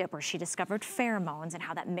Egypt, where she discovered pheromones and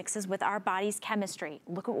how that mixes with our body's chemistry.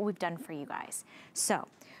 Look at what we've done for you guys. So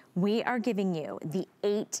we are giving you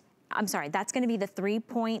that's gonna be the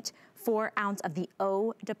 3.4 ounce of the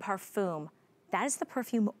Eau de Parfum. That is the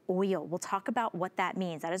perfume oil. We'll talk about what that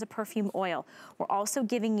means. That is a perfume oil. We're also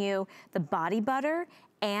giving you the body butter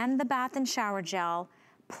and the bath and shower gel,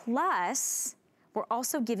 plus we're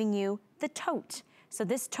also giving you the tote. So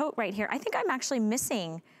this tote right here, I think I'm actually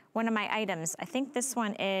missing one of my items. I think this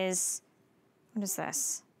one is, what is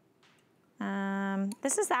this?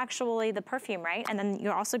 This is actually the perfume, right? And then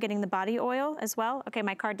you're also getting the body oil as well. Okay,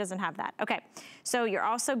 my card doesn't have that. Okay, so you're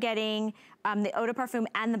also getting the eau de parfum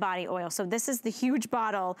and the body oil. So this is the huge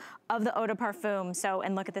bottle of the eau de parfum. So,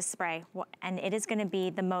 and look at this spray. And it is gonna be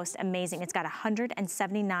the most amazing. It's got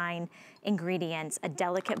 179 ingredients, a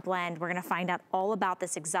delicate blend. We're gonna find out all about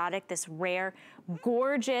this exotic, this rare,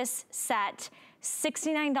 gorgeous set.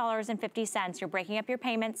 $69.50. You're breaking up your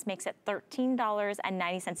payments, makes it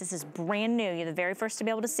 $13.90. This is brand new. You're the very first to be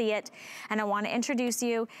able to see it. And I want to introduce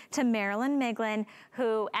you to Marilyn Miglin,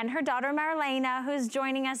 and her daughter Marlena, who's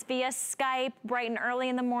joining us via Skype bright and early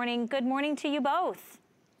in the morning. Good morning to you both.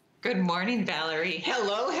 Good morning, Valerie.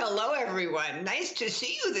 Hello, everyone. Nice to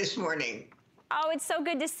see you this morning. Oh, it's so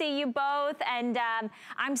good to see you both. And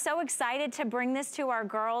I'm so excited to bring this to our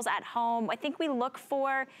girls at home. I think we look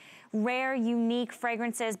for rare, unique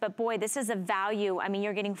fragrances, but boy, this is a value. I mean,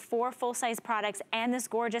 you're getting 4 full-size products and this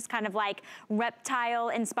gorgeous kind of like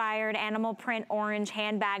reptile-inspired animal print orange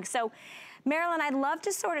handbag. So, Marilyn, I'd love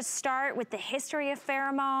to sort of start with the history of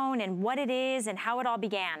pheromone and what it is and how it all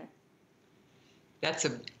began. That's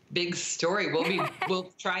a big story.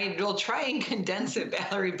 We'll try and condense it,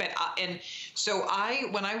 Valerie. But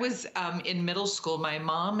when I was in middle school, my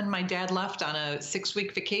mom and my dad left on a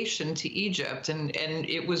 6-week vacation to Egypt, and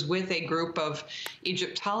it was with a group of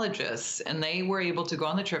Egyptologists, and they were able to go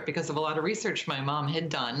on the trip because of a lot of research my mom had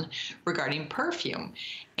done regarding perfume.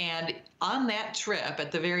 And on that trip,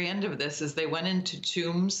 at the very end of this, as they went into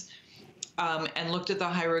tombs and looked at the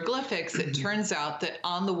hieroglyphics, it turns out that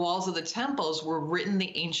on the walls of the temples were written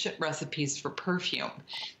the ancient recipes for perfume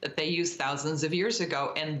that they used thousands of years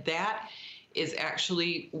ago. And that is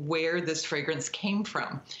actually where this fragrance came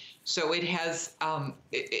from. So it has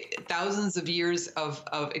thousands of years of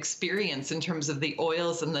experience in terms of the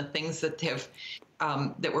oils and the things that have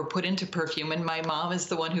that were put into perfume. And my mom is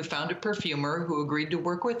the one who found a perfumer who agreed to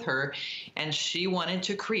work with her, and she wanted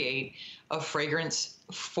to create a fragrance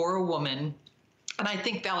for a woman. And I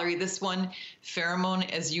think, Valerie, this one, pheromone,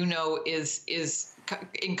 as you know,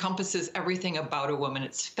 encompasses everything about a woman.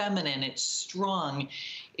 It's feminine, it's strong,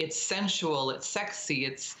 it's sensual, it's sexy,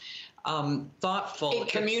 it's thoughtful. It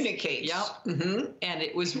communicates. Yep. Mm-hmm. And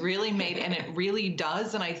it was really made, and it really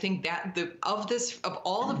does. And I think that of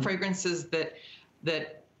all the fragrances that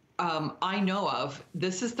I know of,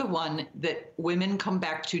 this is the one that women come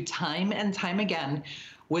back to time and time again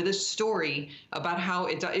with a story about how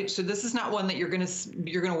it does. So this is not one that you're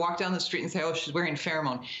gonna walk down the street and say, oh, she's wearing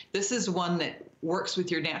pheromone. This is one that works with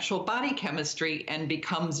your natural body chemistry and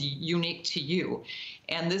becomes unique to you.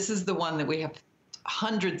 And this is the one that we have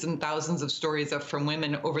hundreds and thousands of stories of from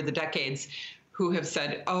women over the decades who have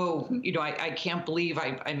said, oh, I can't believe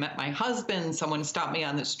I met my husband. Someone stopped me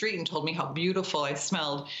on the street and told me how beautiful I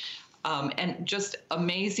smelled. And just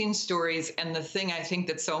amazing stories. And the thing I think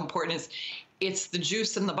that's so important is it's the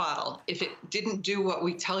juice in the bottle. If it didn't do what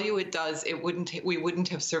we tell you it does, we wouldn't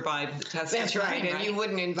have survived the test. That's right, and you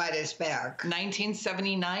wouldn't invite us back.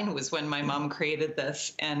 1979 was when my mom created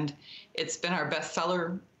this, and it's been our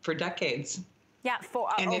bestseller for decades. Yeah, for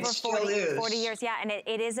over 40 years. Yeah, and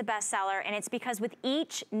it is a bestseller, and it's because with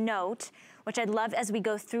each note, which I'd love as we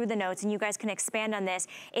go through the notes, and you guys can expand on this,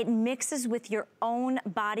 it mixes with your own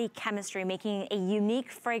body chemistry, making a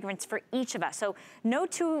unique fragrance for each of us. So no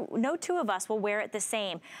two of us will wear it the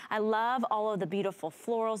same. I love all of the beautiful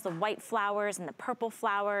florals, the white flowers and the purple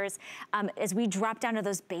flowers. As we drop down to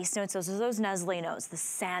those base notes, those are those nuzzly notes, the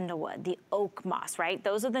sandalwood, the oak moss, right?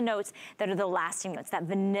 Those are the notes that are the lasting notes, that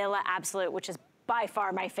vanilla absolute, which is by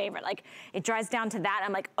far my favorite. Like, it dries down to that.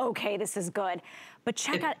 I'm like, okay, this is good. But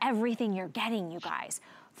check out everything you're getting, you guys.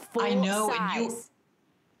 Full I know, size.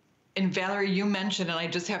 And Valerie, you mentioned, and I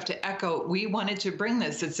just have to echo, we wanted to bring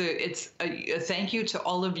this. It's a thank you to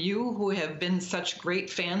all of you who have been such great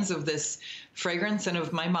fans of this fragrance and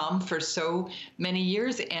of my mom for so many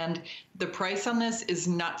years. And the price on this is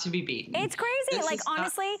not to be beaten. It's crazy. This like,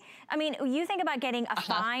 honestly, I mean, you think about getting a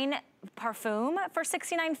fine parfum for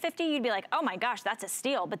 $69.50, you'd be like, oh my gosh, that's a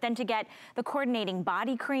steal. But then to get the coordinating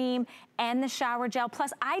body cream and the shower gel,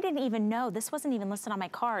 plus I didn't even know, this wasn't even listed on my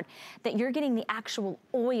card, that you're getting the actual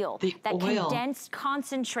oil, condensed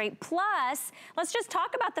concentrate. Plus, let's just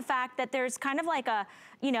talk about the fact that there's kind of like a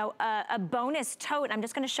bonus tote. I'm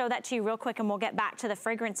just gonna show that to you real quick and we'll get back to the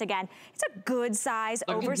fragrance again. It's a good size,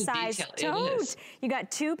 oversized tote. You got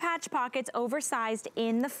 2 patch pockets, oversized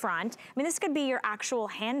in the front. I mean, this could be your actual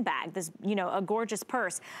handbag. bag, this, you know, a gorgeous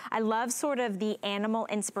purse. I love sort of the animal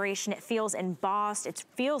inspiration. It feels embossed. It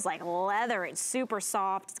feels like leather. It's super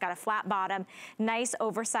soft. It's got a flat bottom, nice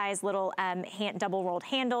oversized little double rolled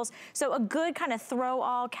handles. So a good kind of throw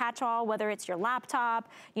all, catch all, whether it's your laptop,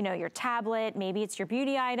 you know, your tablet, maybe it's your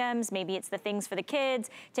beauty items, maybe it's the things for the kids,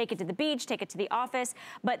 take it to the beach, take it to the office.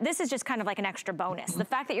 But this is just kind of like an extra bonus. The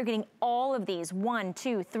fact that you're getting all of these 1,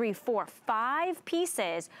 2, 3, 4, 5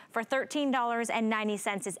 pieces for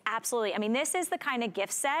 $13.90 is absolutely, I mean, this is the kind of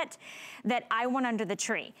gift set that I want under the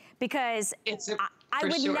tree, because I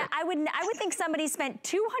would think somebody spent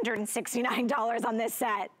 $269 on this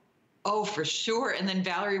set. Oh, for sure. And then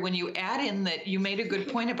Valerie, when you add in that, you made a good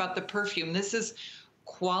point about the perfume. This is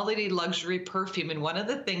quality luxury perfume. And one of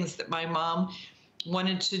the things that my mom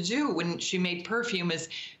wanted to do when she made perfume is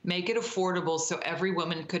make it affordable so every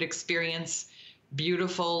woman could experience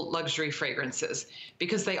beautiful luxury fragrances,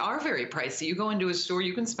 because they are very pricey. You go into a store,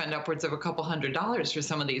 you can spend upwards of a couple $100s for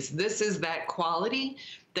some of these. This is that quality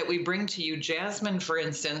that we bring to you. Jasmine, for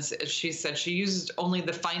instance, as she said, she used only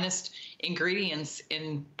the finest ingredients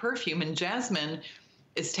in perfume, and jasmine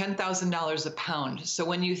is $10,000 a pound. So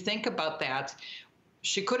when you think about that,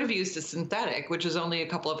 she could have used a synthetic, which is only a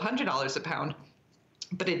couple of $100s a pound,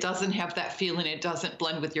 but it doesn't have that feel and it doesn't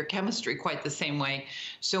blend with your chemistry quite the same way.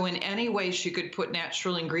 So in any way she could put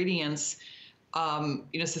natural ingredients,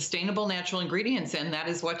 you know, sustainable natural ingredients in, that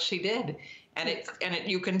is what she did. And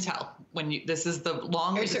you can tell when this is the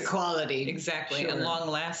longest. There's a quality. Exactly, sure. And long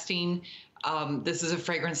lasting. This is a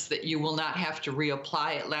fragrance that you will not have to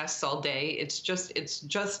reapply. It lasts all day. It's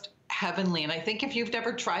just heavenly. And I think if you've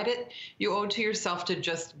never tried it, you owe it to yourself to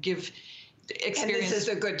just give experience. And this is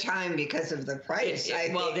a good time because of the price.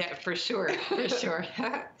 Well, yeah, for sure, for sure.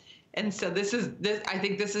 And so I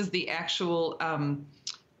think this is the actual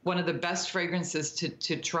one of the best fragrances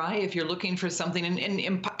to try if you're looking for something. And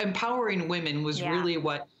empowering women was really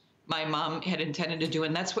what my mom had intended to do,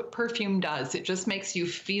 and that's what perfume does. It just makes you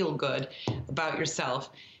feel good about yourself.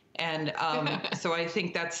 And so I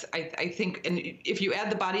think I think, and if you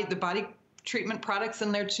add the body treatment products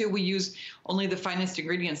in there too, we use only the finest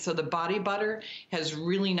ingredients. So the body butter has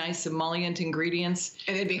really nice emollient ingredients.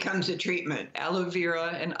 And it becomes a treatment. Aloe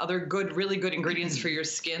vera and other really good ingredients for your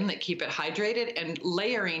skin that keep it hydrated. And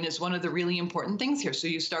layering is one of the really important things here. So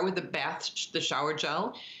you start with the shower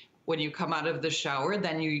gel. When you come out of the shower,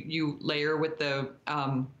 then you layer with the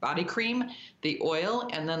body cream, the oil,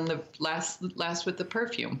 and then the last with the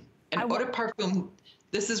perfume. And eau de parfum,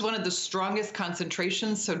 this is one of the strongest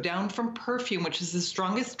concentrations. So down from perfume, which is the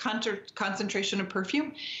strongest concentration of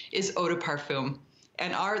perfume, is eau de parfum.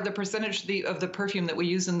 And the percentage of the perfume that we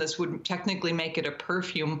use in this would technically make it a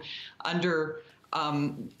perfume under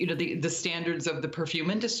you know, the standards of the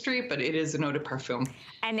perfume industry, but it is an eau de parfum.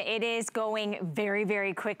 And it is going very,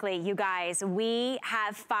 very quickly. You guys, we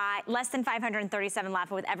have less than 537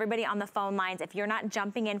 left with everybody on the phone lines. If you're not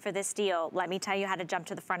jumping in for this deal, let me tell you how to jump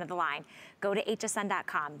to the front of the line. Go to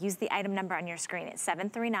hsn.com. Use the item number on your screen. It's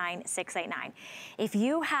 739689. If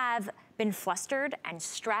you have been flustered and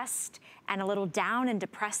stressed and a little down and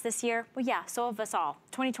depressed this year, well, yeah, so have us all.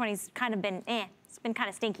 2020's kind of been, it's been kind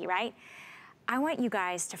of stinky, right? I want you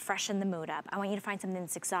guys to freshen the mood up. I want you to find something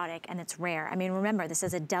that's exotic and that's rare. I mean, remember, this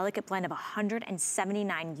is a delicate blend of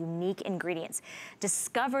 179 unique ingredients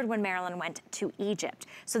discovered when Marilyn went to Egypt.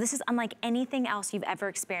 So this is unlike anything else you've ever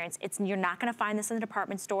experienced. You're not gonna find this in the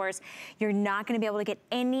department stores. You're not gonna be able to get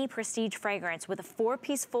any prestige fragrance with a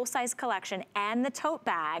 4-piece full-size collection and the tote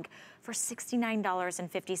bag for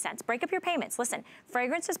 $69.50. Break up your payments. Listen,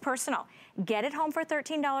 fragrance is personal. Get it home for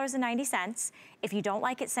 $13.90. If you don't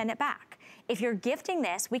like it, send it back. If you're gifting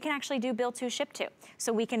this, we can actually do bill to, ship to.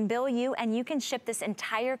 So we can bill you and you can ship this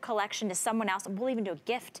entire collection to someone else. We'll even do a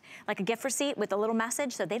gift, like a gift receipt with a little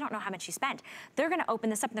message so they don't know how much you spent. They're gonna open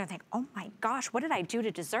this up and they're thinking, oh my gosh, what did I do to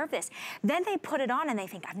deserve this? Then they put it on and they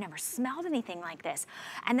think, I've never smelled anything like this.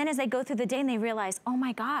 And then as they go through the day and they realize, oh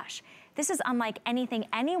my gosh, this is unlike anything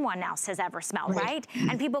anyone else has ever smelled, right?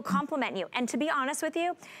 And people compliment you. And to be honest with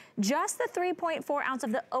you, just the 3.4 ounce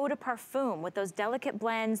of the eau de parfum with those delicate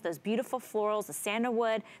blends, those beautiful florals, the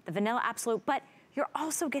sandalwood, the vanilla absolute, but you're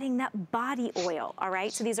also getting that body oil, all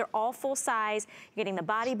right? So these are all full size. You're getting the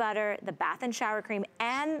body butter, the bath and shower cream,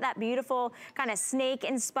 and that beautiful kind of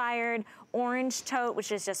snake-inspired orange tote,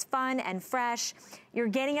 which is just fun and fresh. You're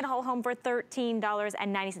getting it whole home for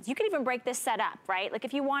 $13.90. You could even break this set up, right? Like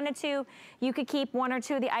if you wanted to, you could keep 1 or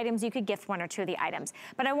 2 of the items, you could gift 1 or 2 of the items.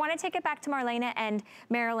 But I wanna take it back to Marlena and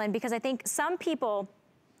Marilyn, because I think some people,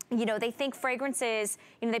 you know, they think fragrances,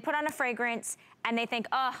 you know, they put on a fragrance and they think,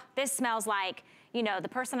 oh, this smells like, you know, the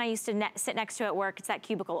person I used to sit next to at work, it's that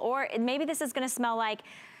cubicle. Or maybe this is gonna smell like,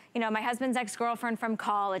 you know, my husband's ex-girlfriend from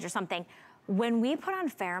college or something. When we put on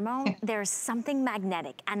pheromone, there's something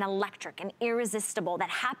magnetic and electric and irresistible that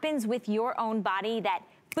happens with your own body that,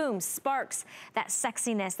 boom, sparks that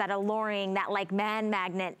sexiness, that alluring, that like man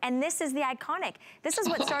magnet. And this is the iconic. This is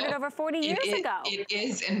what started over 40 years ago. It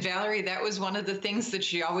is. And Valerie, that was one of the things that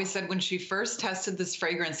she always said when she first tested this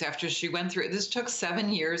fragrance after she went through it. This took 7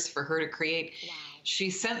 years for her to create. Wow. She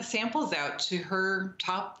sent samples out to her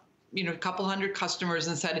top, you know, couple hundred customers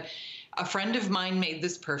and said, a friend of mine made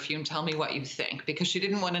this perfume. Tell me what you think. Because she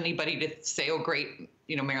didn't want anybody to say, oh, great,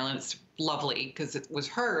 you know, Marilyn, it's lovely, because it was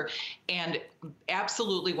her. And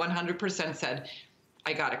absolutely 100% said,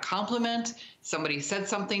 I got a compliment. Somebody said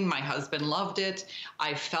something. My husband loved it.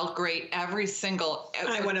 I felt great. Every single.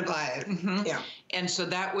 I want to buy it. Mm-hmm. Yeah. And so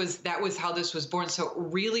that was how this was born. So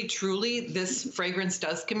really, truly, this fragrance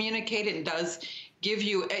does communicate. It does give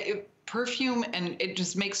you a perfume, and it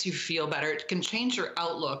just makes you feel better. It can change your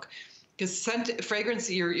outlook. Because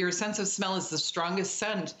fragrance, your sense of smell is the strongest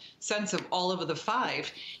sense of all of the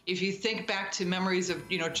 5. If you think back to memories of,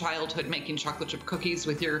 you know, childhood, making chocolate chip cookies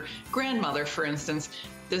with your grandmother, for instance,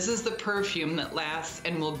 this is the perfume that lasts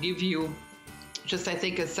and will give you just, I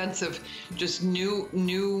think, a sense of just a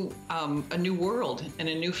new world and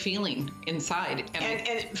a new feeling inside.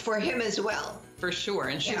 And for him as well. For sure.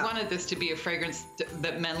 And she wanted this to be a fragrance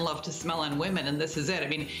that men love to smell on women, and this is it. I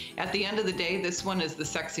mean, at the end of the day, this one is the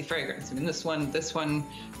sexy fragrance. I mean, this one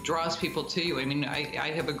draws people to you. I mean, I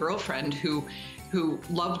have a girlfriend who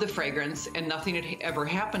loved the fragrance, and nothing had ever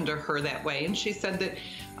happened to her that way. And she said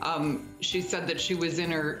that she was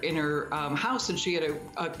in her house, and she had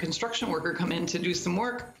a construction worker come in to do some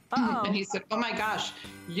work. Uh-oh. And he said, oh my gosh,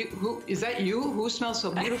 who is that? Who smells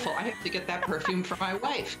so beautiful? I have to get that perfume for my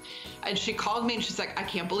wife. And she called me and she's like, I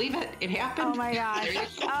can't believe it. It happened. Oh my gosh.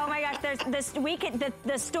 Oh my gosh. There's this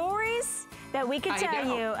the stories that we could tell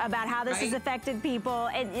you about how this has affected people.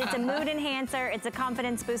 It's a mood enhancer. It's a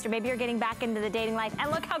confidence booster. Maybe you're getting back into the dating life.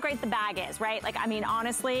 And look how great the bag is, right? Like, I mean,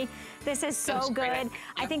 honestly, this is so good. Yep.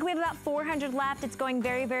 I think we have about 400 left. It's going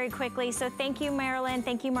very, very quickly. So thank you, Marilyn.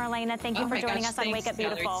 Thank you, Marlena. Thank you for joining us on Wake Up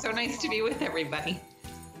Beautiful. So nice to be with everybody.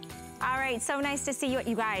 All right, so nice to see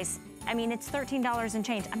you guys. I mean, it's $13 and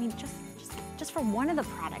change. I mean, just for one of the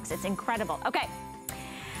products, it's incredible. Okay.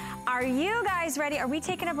 Are you guys ready? Are we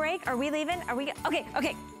taking a break? Are we leaving? Are we?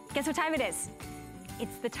 Okay. Guess what time it is?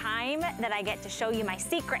 It's the time that I get to show you my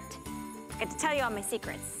secret. I get to tell you all my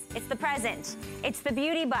secrets. It's the present. It's the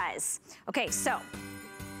beauty buzz. Okay, so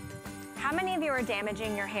how many of you are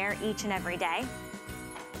damaging your hair each and every day?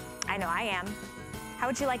 I know I am. How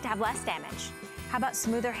would you like to have less damage? How about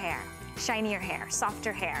smoother hair, shinier hair,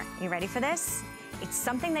 softer hair? You ready for this? It's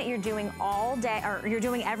something that you're doing all day, or you're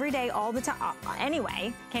doing every day all the time.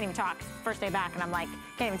 Anyway, can't even talk. First day back and I'm like,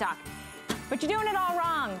 can't even talk. But you're doing it all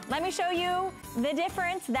wrong. Let me show you the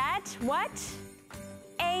difference that what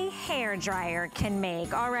a hair dryer can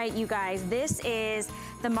make. All right, you guys, this is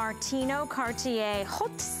the Martino Cartier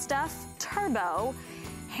Hot Stuff Turbo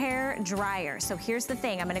hair dryer. So here's the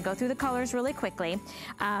thing. I'm going to go through the colors really quickly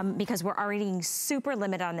because we're already super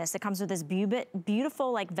limited on this. It comes with this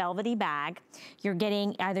beautiful like velvety bag. You're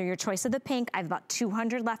getting either your choice of the pink. I have about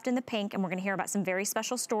 200 left in the pink, and we're going to hear about some very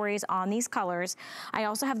special stories on these colors. I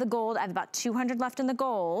also have the gold. I have about 200 left in the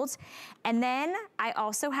gold. And then I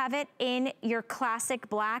also have it in your classic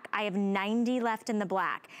black. I have 90 left in the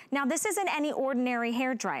black. Now this isn't any ordinary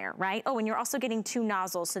hair dryer, right? Oh, and you're also getting 2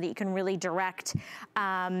 nozzles so that you can really direct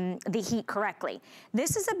the heat correctly.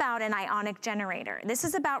 This is about an ionic generator. This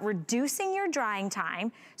is about reducing your drying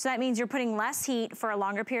time. So that means you're putting less heat for a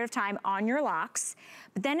longer period of time on your locks,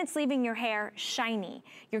 but then it's leaving your hair shiny.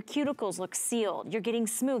 Your cuticles look sealed. You're getting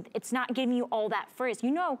smooth. It's not giving you all that frizz.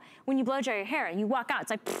 You know, when you blow dry your hair and you walk out,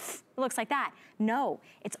 it's like, pff, it looks like that. No,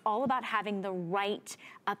 it's all about having the right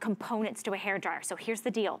components to a hair dryer. So here's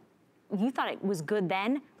the deal. You thought it was good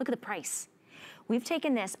then? Look at the price. We've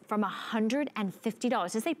taken this from $150.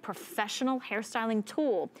 This is a professional hairstyling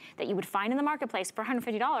tool that you would find in the marketplace for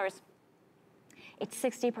 $150. It's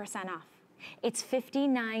 60% off. It's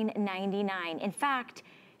 $59.99. In fact,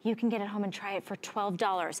 you can get it home and try it for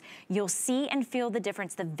 $12. You'll see and feel the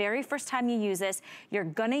difference the very first time you use this. You're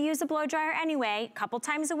gonna use a blow dryer anyway, a couple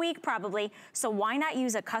times a week probably, so why not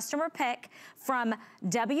use a customer pick from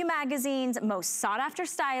W Magazine's most sought after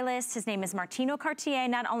stylist. His name is Martino Cartier.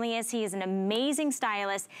 Not only is he an amazing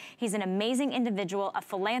stylist, he's an amazing individual, a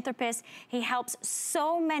philanthropist. He helps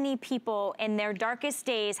so many people in their darkest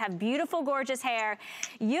days have beautiful, gorgeous hair.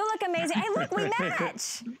 You look amazing. Hey, look, we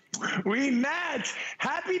match. We match.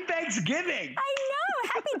 Happy Thanksgiving. I know.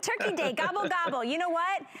 happy Turkey Day. Gobble, gobble. You know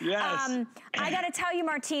what? Yes. I got to tell you,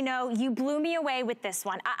 Martino, you blew me away with this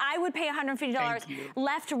one. I would pay $150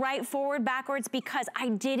 left, right, forward, backwards, because I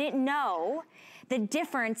didn't know the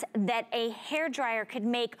difference that a hairdryer could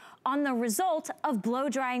make on the result of blow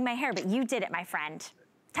drying my hair. But you did it, my friend.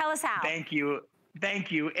 Tell us how. Thank you.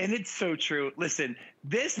 Thank you. And it's so true. Listen,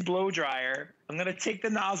 this blow dryer, I'm going to take the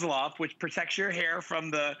nozzle off, which protects your hair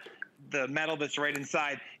from the metal that's right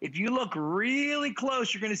inside. If you look really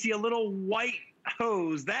close, you're going to see a little white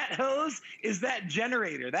hose. That hose is that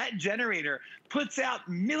generator. That generator puts out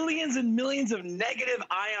millions and millions of negative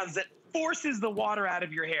ions that forces the water out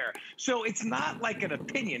of your hair. So it's not like an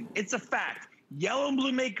opinion. It's a fact. Yellow and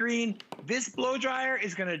blue make green. This blow dryer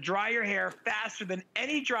is going to dry your hair faster than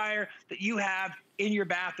any dryer that you have in your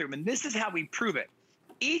bathroom. And this is how we prove it.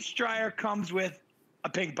 Each dryer comes with a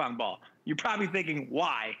ping pong ball. You're probably thinking,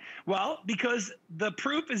 why? Well, because the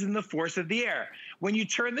proof is in the force of the air. When you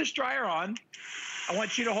turn this dryer on, I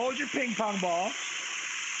want you to hold your ping pong ball,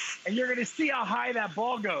 and you're going to see how high that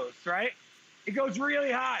ball goes, right? It goes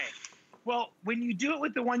really high. Well, when you do it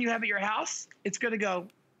with the one you have at your house, it's going to go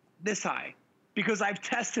this high, because I've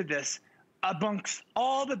tested this amongst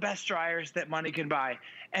all the best dryers that money can buy.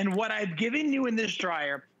 And what I've given you in this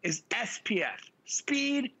dryer is SPF,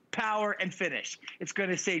 speed, power, and finish. It's going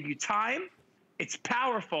to save you time, it's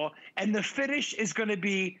powerful, and the finish is going to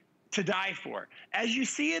be to die for. As you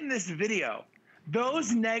see in this video,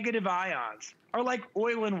 those negative ions are like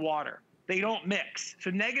oil and water. They don't mix. So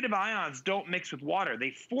negative ions don't mix with water.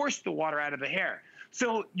 They force the water out of the hair.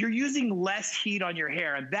 So you're using less heat on your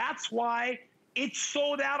hair, and that's why it's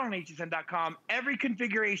sold out on hsn.com. Every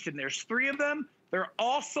configuration, there's 3 of them. They're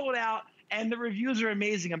all sold out, and the reviews are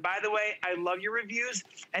amazing. And by the way, I love your reviews.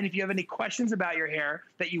 And if you have any questions about your hair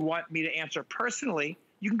that you want me to answer personally,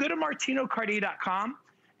 you can go to martinocartier.com,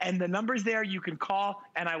 and the number's there. You can call,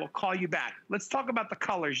 and I will call you back. Let's talk about the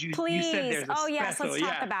colors. You said there's a Oh, yes, special. let's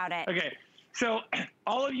talk about it. Okay. So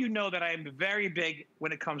all of you know that I am very big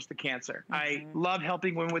when it comes to cancer. I love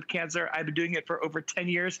helping women with cancer. I've been doing it for over 10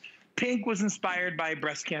 years. Pink was inspired by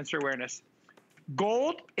breast cancer awareness.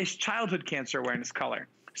 Gold is childhood cancer awareness color.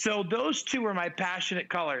 So those 2 are my passionate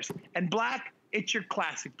colors. And black, it's your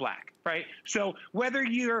classic black, right? So whether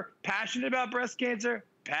you're passionate about breast cancer,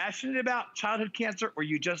 passionate about childhood cancer, or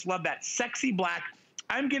you just love that sexy black,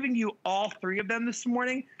 I'm giving you all 3 of them this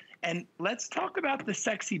morning. And let's talk about the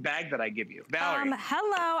sexy bag that I give you, Valerie.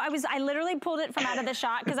 Hello. I literally pulled it from out of the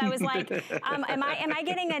shot because I was like, am I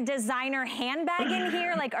getting a designer handbag in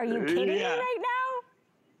here? Like, are you kidding me right now?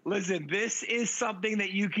 Listen, this is something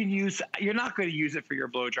that you can use. You're not going to use it for your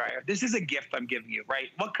blow dryer. This is a gift I'm giving you, right?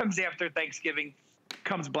 What comes after Thanksgiving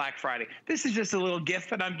comes Black Friday. This is just a little gift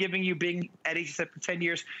that I'm giving you, being at HSN for 10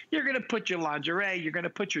 years. You're going to put your lingerie, you're going to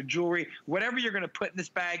put your jewelry, whatever you're going to put in this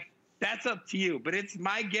bag, that's up to you. But it's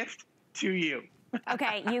my gift to you.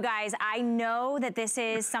 Okay, you guys, I know that this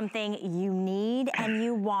is something you need and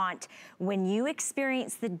you want when you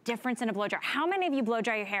experience the difference in a blow dryer. How many of you blow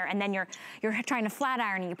dry your hair and then you're trying to flat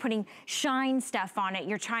iron and you're putting shine stuff on it,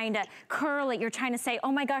 you're trying to curl it, you're trying to say,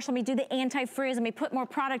 oh my gosh, let me do the anti-frizz, let me put more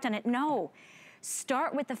product on it. No.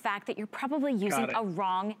 Start with the fact that you're probably using a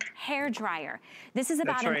wrong hair dryer. This is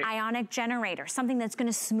about an ionic generator, something that's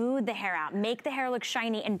gonna smooth the hair out, make the hair look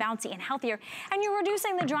shiny and bouncy and healthier, and you're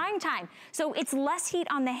reducing the drying time. So it's less heat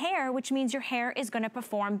on the hair, which means your hair is gonna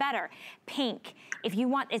perform better. Pink, if you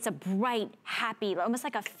want, it's a bright, happy, almost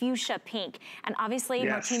like a fuchsia pink. And obviously,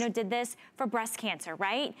 Martino did this for breast cancer,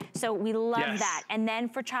 right? So we love that. And then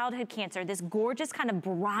for childhood cancer, this gorgeous kind of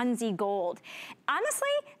bronzy gold. Honestly,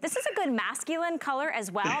 this is a good masculine color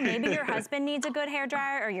as well. Maybe your husband needs a good hair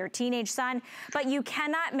dryer or your teenage son, but you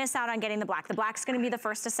cannot miss out on getting the black. The black's gonna be the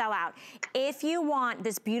first to sell out. If you want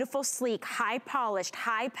this beautiful, sleek, high polished,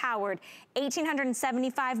 high powered,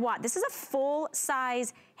 1875 watt, this is a full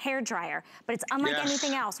size hair dryer, but it's unlike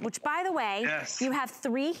anything else, which by the way, you have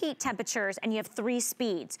 3 heat temperatures and you have 3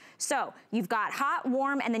 speeds. So you've got hot,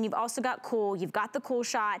 warm, and then you've also got cool. You've got the cool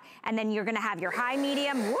shot, and then you're gonna have your high,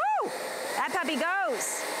 medium. Woo! That puppy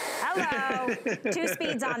goes. Hello. 2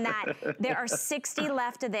 speeds on that. There are 60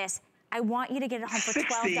 left of this. I want you to get it home for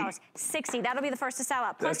 $12. 60, that'll be the first to sell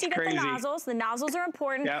out. Plus you get the nozzles. The nozzles are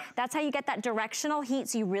important. That's how you get that directional heat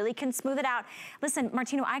so you really can smooth it out. Listen,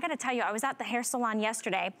 Martino, I gotta tell you, I was at the hair salon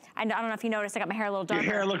yesterday. I don't know if you noticed, I got my hair a little darker.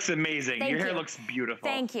 Your hair looks amazing. Your hair looks beautiful.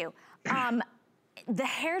 Thank you. The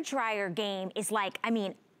hair dryer game is like, I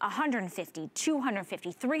mean, 150,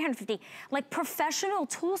 250, 350. Like, professional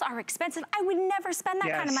tools are expensive. I would never spend that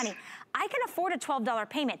kind of money. I can afford a $12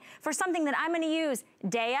 payment for something that I'm gonna use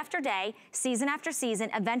day after day, season after season,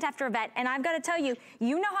 event after event. And I've gotta tell you,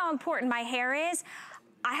 you know how important my hair is.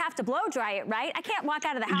 I have to blow dry it, right? I can't walk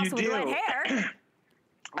out of the house with wet hair.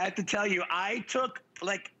 I have to tell you, I took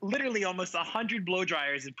like literally almost 100 blow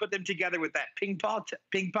dryers and put them together with that ping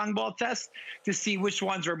pong ball test to see which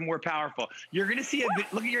ones are more powerful. You're gonna see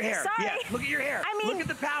look at your hair. Sorry. Yeah, look at your hair. I mean, look at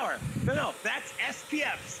the power. No, that's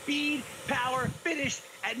SPF, speed, power, finished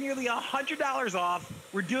at nearly $100 off.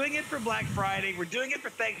 We're doing it for Black Friday. We're doing it for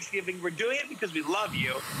Thanksgiving. We're doing it because we love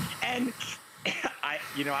you. And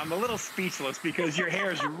I'm a little speechless because your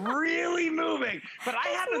hair is really moving. But I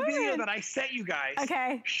have a video that I sent you guys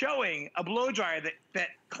showing a blow dryer that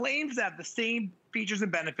claims to have the same features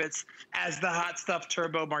and benefits as the Hot Stuff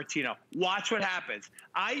Turbo Martino. Watch what happens.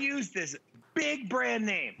 I use this big brand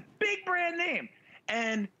name,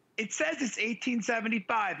 and it says it's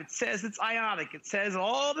 1875. It says it's ionic. It says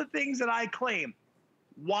all the things that I claim.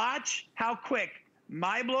 Watch how quick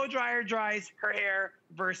my blow dryer dries her hair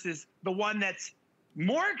versus the one that's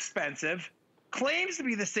more expensive, claims to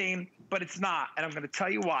be the same, but it's not. And I'm going to tell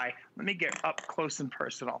you why. Let me get up close and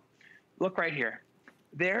personal. Look right here.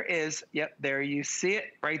 There is, yep, there you see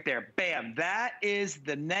it right there. Bam. That is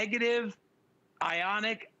the negative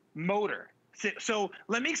ionic motor. So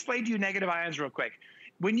let me explain to you negative ions real quick.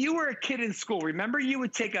 When you were a kid in school, remember you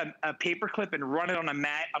would take a paper clip and run it on a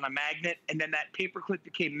magnet, and then that paper clip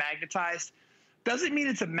became magnetized? Doesn't mean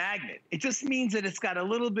it's a magnet. It just means that it's got a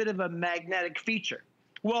little bit of a magnetic feature.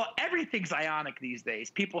 Well, everything's ionic these days.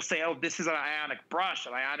 People say, oh, this is an ionic brush,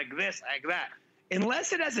 an ionic this, ionic that.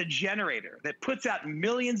 Unless it has a generator that puts out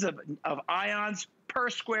millions of ions per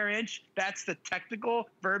square inch, that's the technical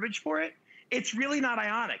verbiage for it, it's really not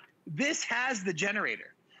ionic. This has the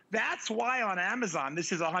generator. That's why on Amazon,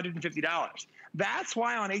 this is $150. That's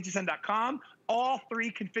why on hsn.com, all 3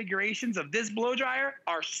 configurations of this blow dryer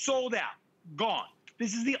are sold out. Gone.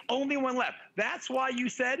 This is the only one left. That's why you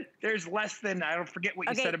said there's less than, I don't forget what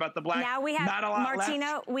you said about the black. Now we have, not a lot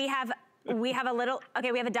Martino, left. we have a little,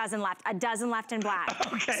 we have a dozen left in black.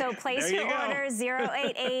 Okay. So place your order,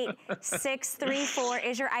 088634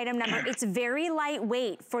 is your item number. It's very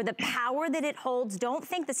lightweight for the power that it holds. Don't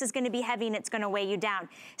think this is gonna be heavy and it's gonna weigh you down.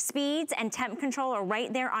 Speeds and temp control are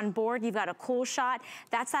right there on board. You've got a cool shot.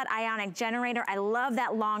 That's that ionic generator. I love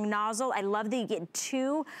that long nozzle. I love that you get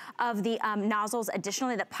 2 of the nozzles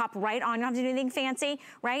additionally that pop right on. You don't have to do anything fancy,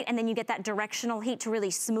 right? And then you get that directional heat to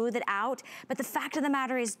really smooth it out. But the fact of the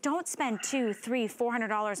matter is, don't spend $200, $300,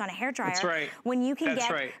 $400 on a hairdryer. That's right. When you can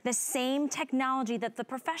get the same technology that the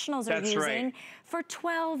professionals are using for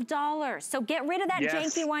 $12. So get rid of that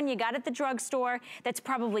janky one you got at the drugstore that's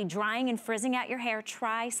probably drying and frizzing out your hair.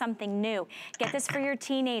 Try something new. Get this for your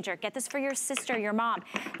teenager. Get this for your sister, your mom.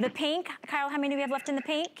 The pink, Kyle, how many do we have left in the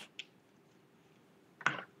pink?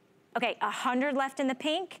 Okay, 100 left in the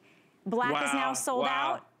pink. Black is now sold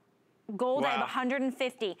out. Gold, I have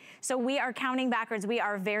 150. So we are counting backwards. We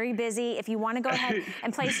are very busy. If you want to go ahead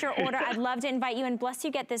and place your order, I'd love to invite you. And bless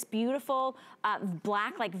you get this beautiful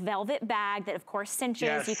black, like velvet bag that of course cinches.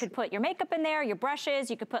 Yes. You could put your makeup in there, your brushes.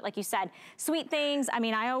 You could put, like you said, sweet things. I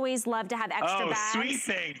mean, I always love to have extra bags. Oh, sweet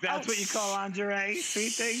things. That's what you call lingerie,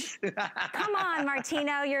 sweet things. Come on,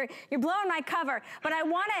 Martino, you're blowing my cover. But I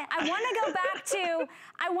want to go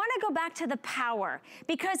back to the power,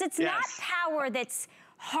 because it's not power that's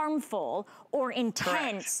harmful or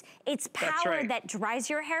intense. It's power that dries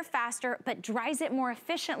your hair faster, but dries it more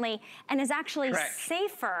efficiently and is actually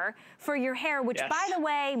safer for your hair, which by the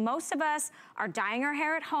way, most of us are dyeing our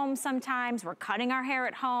hair at home sometimes, we're cutting our hair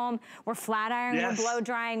at home, we're flat ironing, we're blow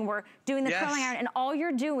drying, we're doing the curling iron, and all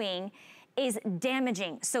you're doing is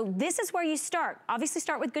damaging. So this is where you start. Obviously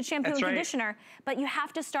start with good shampoo and conditioner, but you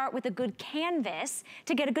have to start with a good canvas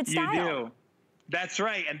to get a good style. You do. That's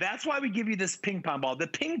right, and that's why we give you this ping pong ball. The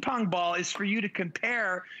ping pong ball is for you to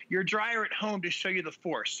compare your dryer at home to show you the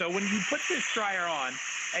force. So when you put this dryer on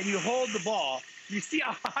and you hold the ball, you see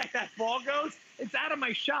how high that ball goes? It's out of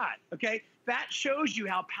my shot, okay? That shows you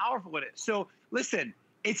how powerful it is. So listen,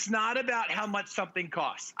 it's not about how much something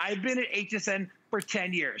costs. I've been at HSN for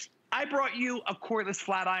 10 years. I brought you a cordless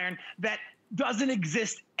flat iron that doesn't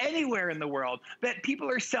exist anywhere in the world, that people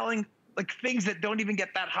are selling like things that don't even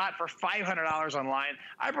get that hot for $500 online.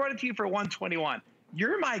 I brought it to you for $121.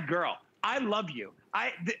 You're my girl. I love you.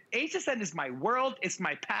 The HSN is my world. It's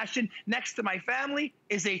my passion. Next to my family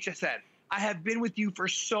is HSN. I have been with you for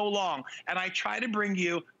so long, and I try to bring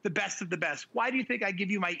you the best of the best. Why do you think I give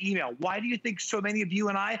you my email? Why do you think so many of you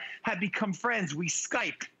and I have become friends? We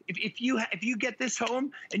Skype. If you get this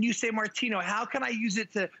home and you say, Martino, how can I use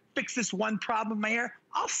it to fix this one problem in my hair?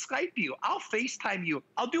 I'll Skype you. I'll FaceTime you.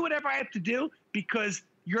 I'll do whatever I have to do because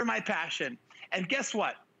you're my passion. And guess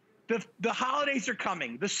what? The holidays are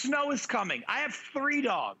coming. The snow is coming. I have 3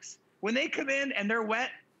 dogs. when they come in and they're wet,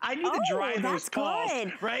 I need to dry those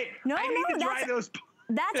paws, right? No, I need to dry those paws.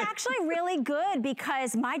 That's actually really good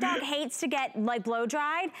because my dog hates to get like blow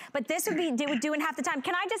dried, but this would be doing half the time.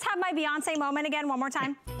 Can I just have my Beyonce moment again one more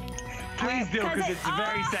time? Please do, because it's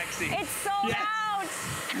very sexy. It's sold out.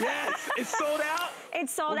 Yes, it's sold out.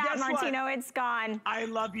 It's sold out, Martino. It's gone. I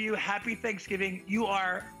love you. Happy Thanksgiving.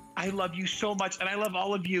 I love you so much, and I love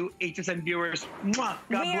all of you HSN viewers. Mwah.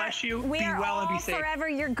 God bless you. Be well and be safe. Forever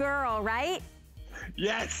your girl, right?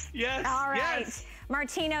 Yes, yes, all right. Yes.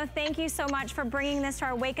 Martino, thank you so much for bringing this to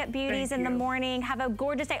our Wake Up Beauties in the morning. Have a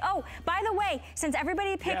gorgeous day. Oh, by the way, since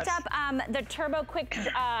everybody picked up the Turbo Quick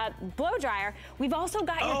blow dryer, we've also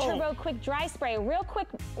got your Turbo Quick dry spray.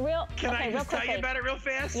 Can I just tell you about it real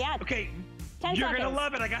fast? Yeah. Okay. 10 You're seconds. gonna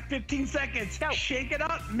love it. I got 15 seconds. Go. Shake it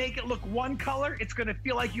up, make it look one color. It's gonna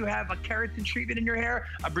feel like you have a keratin treatment in your hair,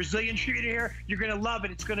 a Brazilian treatment in your hair. You're gonna love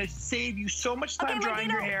it. It's gonna save you so much time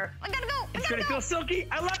drying your hair. I gotta go. It's gonna feel silky.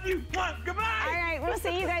 I love you. Goodbye. All right, we'll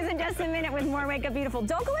see you guys in just a minute with more Wake Up Beautiful.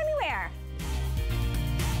 Don't go anywhere.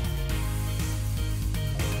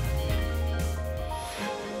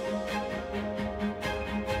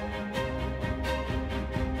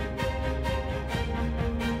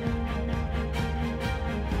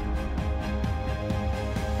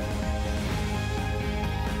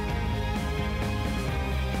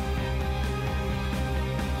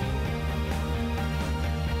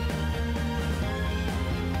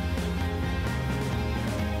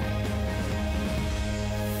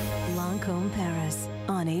 Lancôme Paris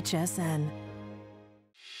on HSN.